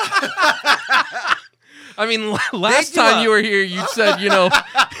 I mean, last do time a- you were here, you said, you know,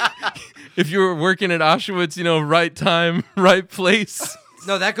 if you were working at Auschwitz, you know, right time, right place.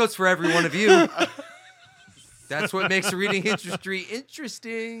 No, that goes for every one of you. That's what makes the reading history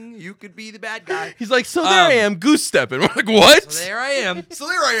interesting. You could be the bad guy. He's like, so there I am, goose stepping. We're like, what? So there I am. So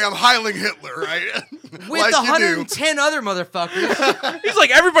there I am, Heiling Hitler, right? With Like you do. 110 other motherfuckers. He's like,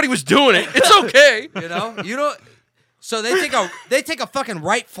 everybody was doing it. It's okay. You know. So they take a fucking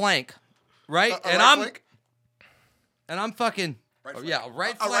right flank, right? A right flank? I'm fucking Right flank. yeah,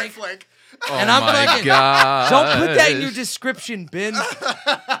 right A flank. right flank. And oh I'm my fucking- God. Don't put that in your description, Ben.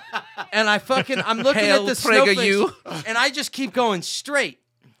 And I'm looking Hail at the Prager snowflakes, you. and I just keep going straight,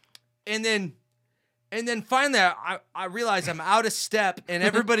 and then finally I realize I'm out of step, and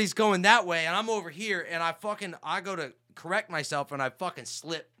everybody's going that way, and I'm over here, and I go to correct myself, and I fucking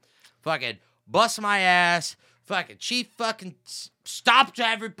slip, fucking bust my ass, fucking chief fucking stops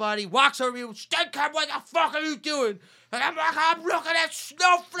everybody, walks over to me, Steadcam, what the fuck are you doing? And I'm like, I'm looking at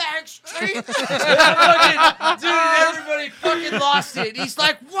snowflakes, chief. Dude, everybody fucking lost it. He's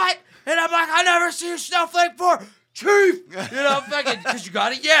like, what? And I'm like, I never seen a snowflake before. Chief! You know, fucking, because you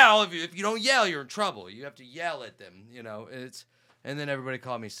gotta yell. If you don't yell, you're in trouble. You have to yell at them, you know. And then everybody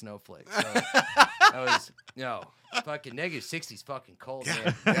called me Snowflake. So that was, fucking negative 60's fucking cold,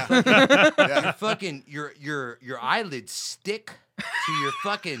 man. Yeah. Fucking, your eyelids stick to your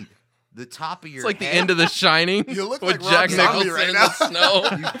fucking, the top of your It's like the head. end of The Shining. You look with like Jack Rob Zombie Nicholson right in now. the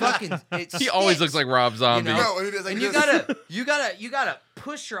snow. You fucking, it He always sticks. looks like Rob Zombie. You know? No, and it is like And this. you gotta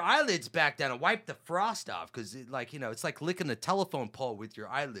push your eyelids back down and wipe the frost off because it's like licking a telephone pole with your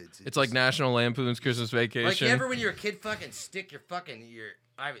eyelids. It's like National Lampoon's Christmas like Vacation. you ever when you're a kid fucking stick your fucking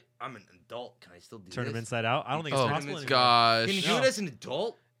I'm an adult. Can I still do Turn them this? inside out. I don't think it's Oh possible anymore. gosh. Can you do it as an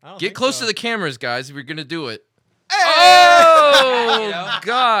adult? I don't Get think close so. to the cameras, guys, if you're gonna do it. Oh! You know?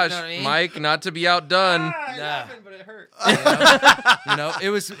 Gosh, You know what I mean? Mike, not to be outdone. Nah. but it hurt. It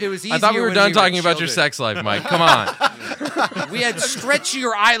was easier. I thought we were when done talking about your children. sex life, Mike. Come on. We had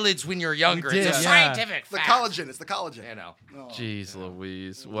stretchier eyelids when you're younger. We did, It's a yeah. scientific The fact. collagen. It's the collagen. You know. Jeez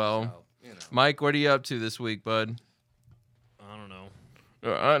Louise. Well, So, Mike, what are you up to this week, bud? I don't know.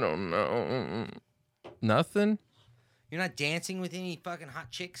 I don't know. Nothing? You're not dancing with any fucking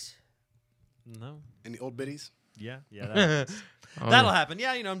hot chicks? No. Any old biddies? Yeah. That Oh, that'll happen.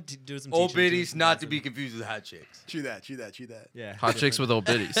 Yeah, I'm doing some Old teaching, doing biddies, some not to dancing. be confused with hot chicks. Chew that. Yeah. Hot chicks with old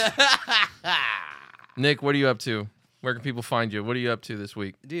biddies. Nick, what are you up to? Where can people find you? What are you up to this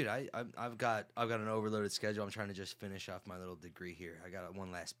week? Dude, I've got an overloaded schedule. I'm trying to just finish off my little degree here. I got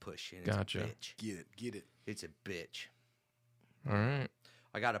one last push, and it's Gotcha. a bitch. Get it. It's a bitch. All right.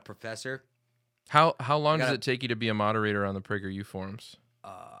 I got a professor. How long does gotta- it take you to be a moderator on the PragerU forums?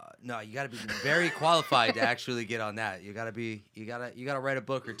 No, you got to be very qualified to actually get on that. You got to write a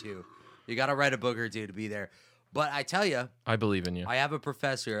book or two. You got to write a book or two to be there. But I tell you, I believe in you. I have a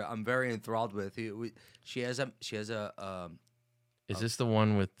professor I'm very enthralled with. She has a Is this the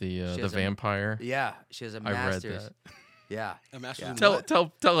one with the vampire? yeah, she has a I read master's. that. Yeah. A master's Yeah. in Tell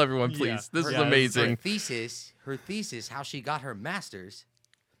what? tell everyone, please. Yeah. This is Yeah, amazing. Her thesis, how she got her master's,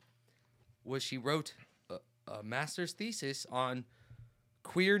 was she wrote a master's thesis on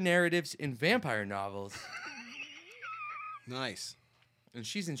queer narratives in vampire novels, Nice. and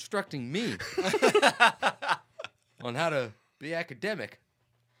she's instructing me on how to be academic.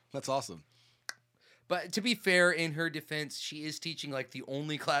 That's awesome. But to be fair, in her defense, she is teaching like the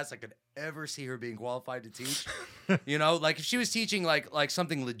only class I could ever see her being qualified to teach. You know, like if she was teaching like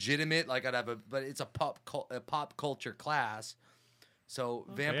something legitimate, like I'd have but it's a pop culture class. So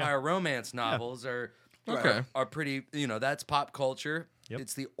vampire romance novels are pretty, you know, that's pop culture. Yep.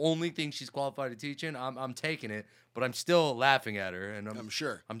 It's the only thing she's qualified to teach in. I'm taking it, but I'm still laughing at her, and I'm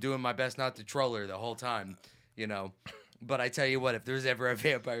sure. I'm doing my best not to troll her the whole time, you know. But I tell you what, if there's ever a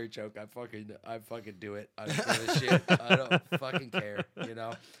vampire joke, I fucking do it. I don't give a shit. I don't fucking care. You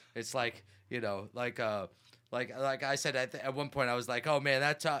know, it's like, you know, like I said at one point, I was like, oh man,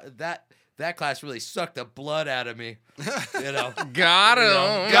 that class really sucked the blood out of me. You know, Got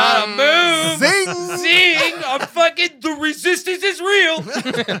him. gotta move. Zing! Zing! I'm fucking. The resistance is real.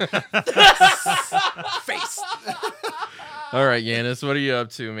 Face. All right, Yanis, what are you up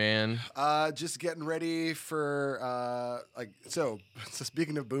to, man? Just getting ready for so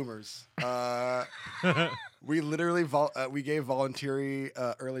speaking of boomers, we literally we gave voluntary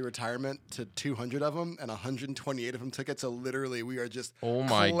early retirement to 200 of them, and 128 of them took it. So literally, we are just Oh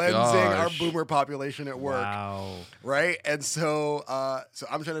my cleansing gosh. our boomer population at work, Wow. right? And so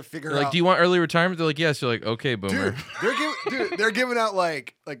I'm trying to figure They're like, out. do you want early retirement? They're like, yes. You're like, okay, boomer. They're giving out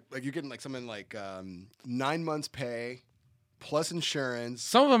like you're getting like something like 9 months pay plus insurance.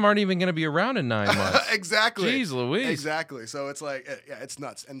 Some of them aren't even going to be around in 9 months. Exactly. Jeez Louise. Exactly. So it's like, yeah, it's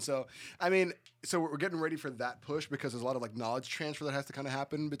nuts. And so, I mean, so we're getting ready for that push because there's a lot of like knowledge transfer that has to kind of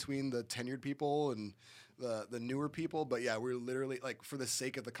happen between the tenured people and the newer people. But yeah, we're literally like, for the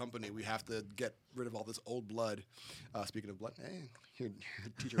sake of the company, we have to get rid of all this old blood. Speaking of blood, hey, you're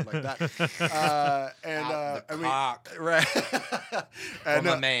a teacher like that. Out the I mean, cock right. from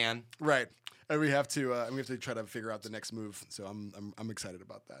a man. Right. And we have to try to figure out the next move. So I'm excited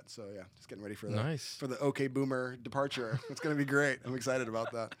about that. So yeah, just getting ready for that. Nice. For the OK Boomer departure. It's gonna be great. I'm excited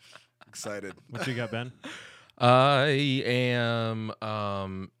about that. Excited. What you got, Ben? I am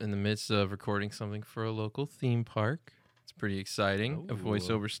in the midst of recording something for a local theme park. It's pretty exciting, Ooh,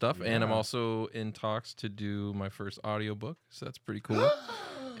 voiceover stuff. And I'm yeah. also in talks to do my first audiobook, so that's pretty cool.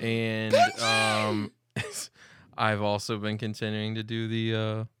 And I've also been continuing to do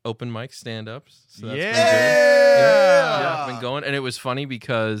the open mic stand-ups. So that's been good. Yeah, I've been going. And it was funny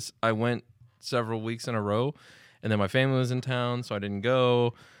because I went several weeks in a row, and then my family was in town, so I didn't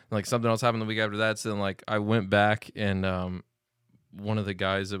go. And, like, something else happened the week after that, so then, like, I went back, and one of the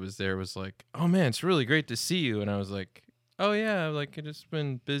guys that was there was like, oh, man, it's really great to see you. And I was like, oh, yeah, like, I've just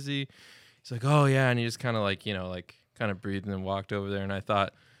been busy. He's like, oh, yeah, and he just kind of, like, you know, like, kind of breathed and then walked over there, and I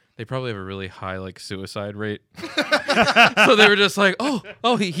thought, they probably have a really high like suicide rate. So they were just like,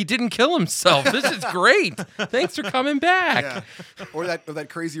 oh, he didn't kill himself. This is great. Thanks for coming back. Yeah. Or that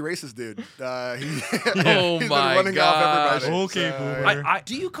crazy racist dude. Oh He's been my running gosh. off everybody. Okay, So, boomer.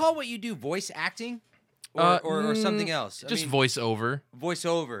 Do you call what you do voice acting, or something else? Just voiceover.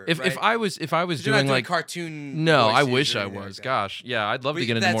 voiceover. If right? I was You're not doing doing like cartoon. no, I voices wish or I anything was. like that. Gosh, yeah, I'd love to But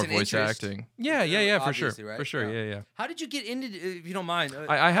get into that's more an voice interest. acting. Yeah, for sure, Obviously, right? for sure. Yeah. Yeah. How did you get into, if you don't mind?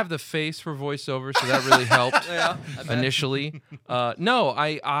 I have the face for voiceover, so that really helped yeah, I bet. initially. No,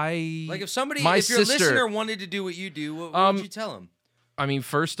 I Like if your sister, listener wanted to do what you do, what would you tell him? I mean,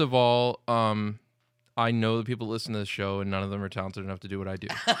 first of all, I know the people listen to the show, and none of them are talented enough to do what I do.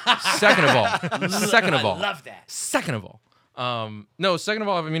 Second of all, Love that. Second of all, I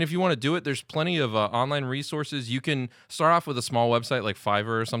mean, if you want to do it, there's plenty of online resources. You can start off with a small website like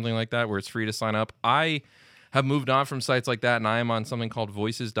Fiverr or something like that, where it's free to sign up. I have moved on from sites like that, and I am on something called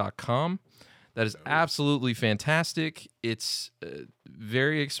voices.com. That is absolutely fantastic. It's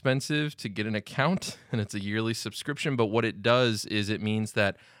very expensive to get an account, and it's a yearly subscription. But what it does is it means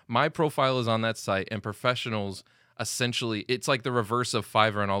that my profile is on that site, and professionals essentially, it's like the reverse of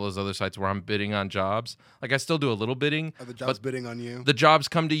Fiverr and all those other sites where I'm bidding on jobs. Like I still do a little bidding. Are the jobs bidding on you? The jobs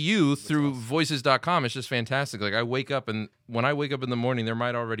come to you through voices.com. It's just fantastic. Like I wake up, and when I wake up in the morning, there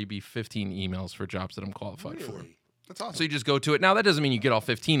might already be 15 emails for jobs that I'm qualified for. That's awesome. So you just go to it. Now, that doesn't mean you get all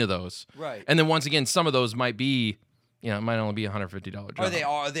 15 of those. Right. And then once again, some of those might be it might only be $150 job. Are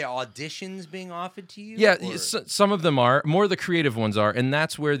there auditions being offered to you? Yeah, some of them are. More of the creative ones are, and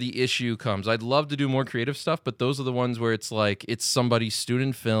that's where the issue comes. I'd love to do more creative stuff, but those are the ones where it's like it's somebody's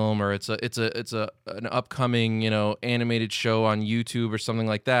student film, or it's an upcoming animated show on YouTube or something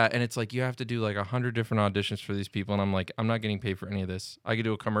like that, and it's like you have to do like 100 different auditions for these people, and I'm like, I'm not getting paid for any of this. I could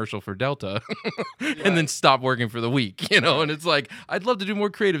do a commercial for Delta, and then stop working for the week, and it's like I'd love to do more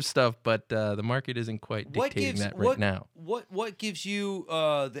creative stuff, but the market isn't quite dictating that right now. What gives you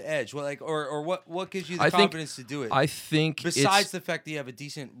the edge? What gives you the confidence to do it? I think besides the fact that you have a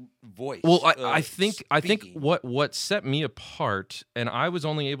decent voice. Well, I think what set me apart, and I was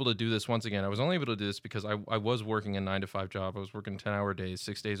only able to do this once again. I was only able to do this because I was working a 9-to-5 job. I was working 10-hour days,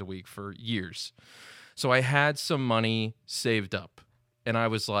 6 days a week for years. So I had some money saved up. And I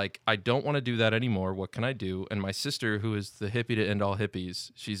was like, I don't want to do that anymore. What can I do? And my sister, who is the hippie to end all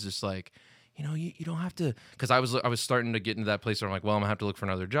hippies, she's just like, you don't have to, because I was starting to get into that place where I'm like, well, I'm gonna have to look for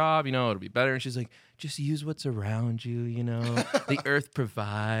another job, it'll be better. And she's like, just use what's around you, the earth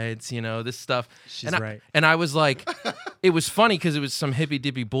provides, this stuff. She's right. And I was like, it was funny because it was some hippy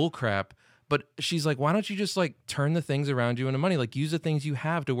dippy bull crap. But she's like, why don't you just like turn the things around you into money? Like use the things you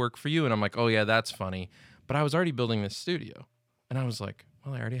have to work for you. And I'm like, oh yeah, that's funny. But I was already building this studio, and I was like,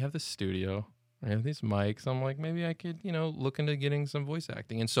 well, I already have this studio. I have these mics. I'm like, maybe I could, look into getting some voice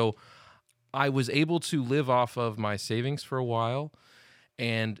acting. And so I was able to live off of my savings for a while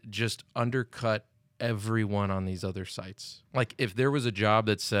and just undercut everyone on these other sites. Like if there was a job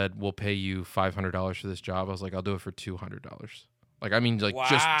that said, we'll pay you $500 for this job, I was like, I'll do it for $200. Like, I mean, like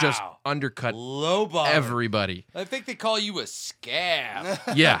just undercut everybody. I think they call you a scab.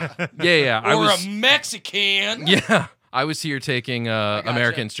 Yeah. Or a Mexican. Yeah. I was here taking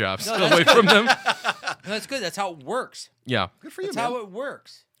Americans' jobs away from them. No, that's good. That's how it works. Yeah. Good for you, That's man. how it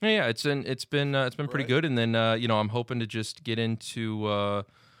works. Yeah, it's been pretty good, and then I'm hoping to just get into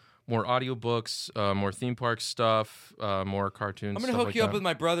more audiobooks, more theme park stuff, more cartoons. I'm gonna hook you up with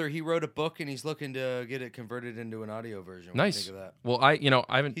my brother. He wrote a book and he's looking to get it converted into an audio version. What Nice. do you think of that? Well, I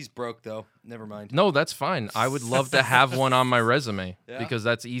haven't. He's broke though. Never mind. No, that's fine. I would love to have one on my resume Yeah? because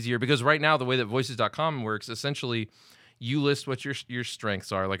that's easier. Because right now, the way that Voices.com works, essentially, you list what your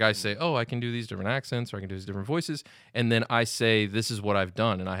strengths are. Like I say, oh, I can do these different accents, or I can do these different voices, and then I say this is what I've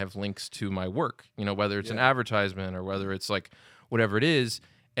done, and I have links to my work. Whether it's an advertisement or whether it's like whatever it is,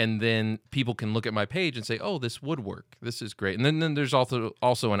 and then people can look at my page and say, oh, this would work. This is great. And then there's also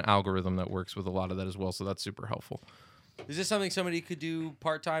an algorithm that works with a lot of that as well, so that's super helpful. Is this something somebody could do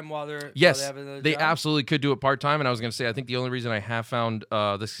part-time while they're Yes, while they have another they job? absolutely could do it part-time. And I was going to say, I think the only reason I have found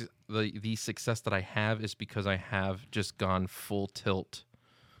the success that I have is because I have just gone full tilt,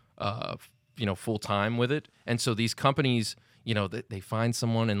 full-time with it. And so these companies, they find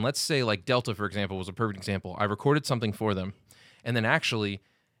someone, and let's say like Delta, for example, was a perfect example. I recorded something for them, and then actually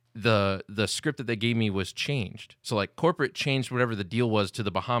the script that they gave me was changed. So like corporate changed whatever the deal was to the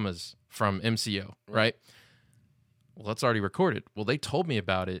Bahamas from MCO, right? Well, that's already recorded. Well, they told me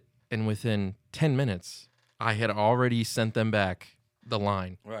about it, and within 10 minutes, I had already sent them back the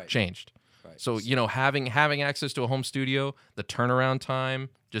line changed. Right. So, having access to a home studio, the turnaround time,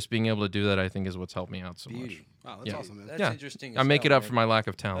 just being able to do that, I think is what's helped me out so much. Wow, that's awesome, man. That's interesting. I make it up man. for my lack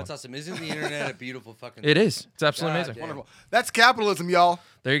of talent. That's awesome. Isn't the internet a beautiful fucking It is. It's absolutely God amazing. damn. Wonderful. That's capitalism, y'all.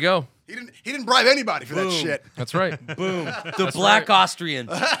 There you go. He didn't bribe anybody for that shit. That's right. Boom. The Black Austrian.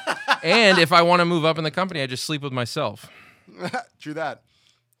 And if I want to move up in the company, I just sleep with myself. True that.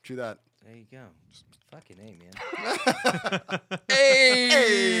 There you go. Fucking A, man.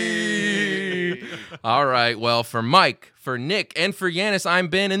 Hey! All right. Well, for Mike, for Nick, and for Yanis, I'm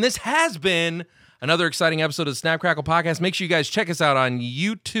Ben, and this has been another exciting episode of the Snap Crackle Podcast. Make sure you guys check us out on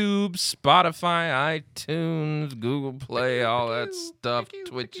YouTube, Spotify, iTunes, Google Play, all that stuff,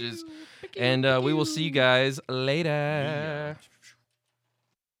 Twitches. And we will see you guys later.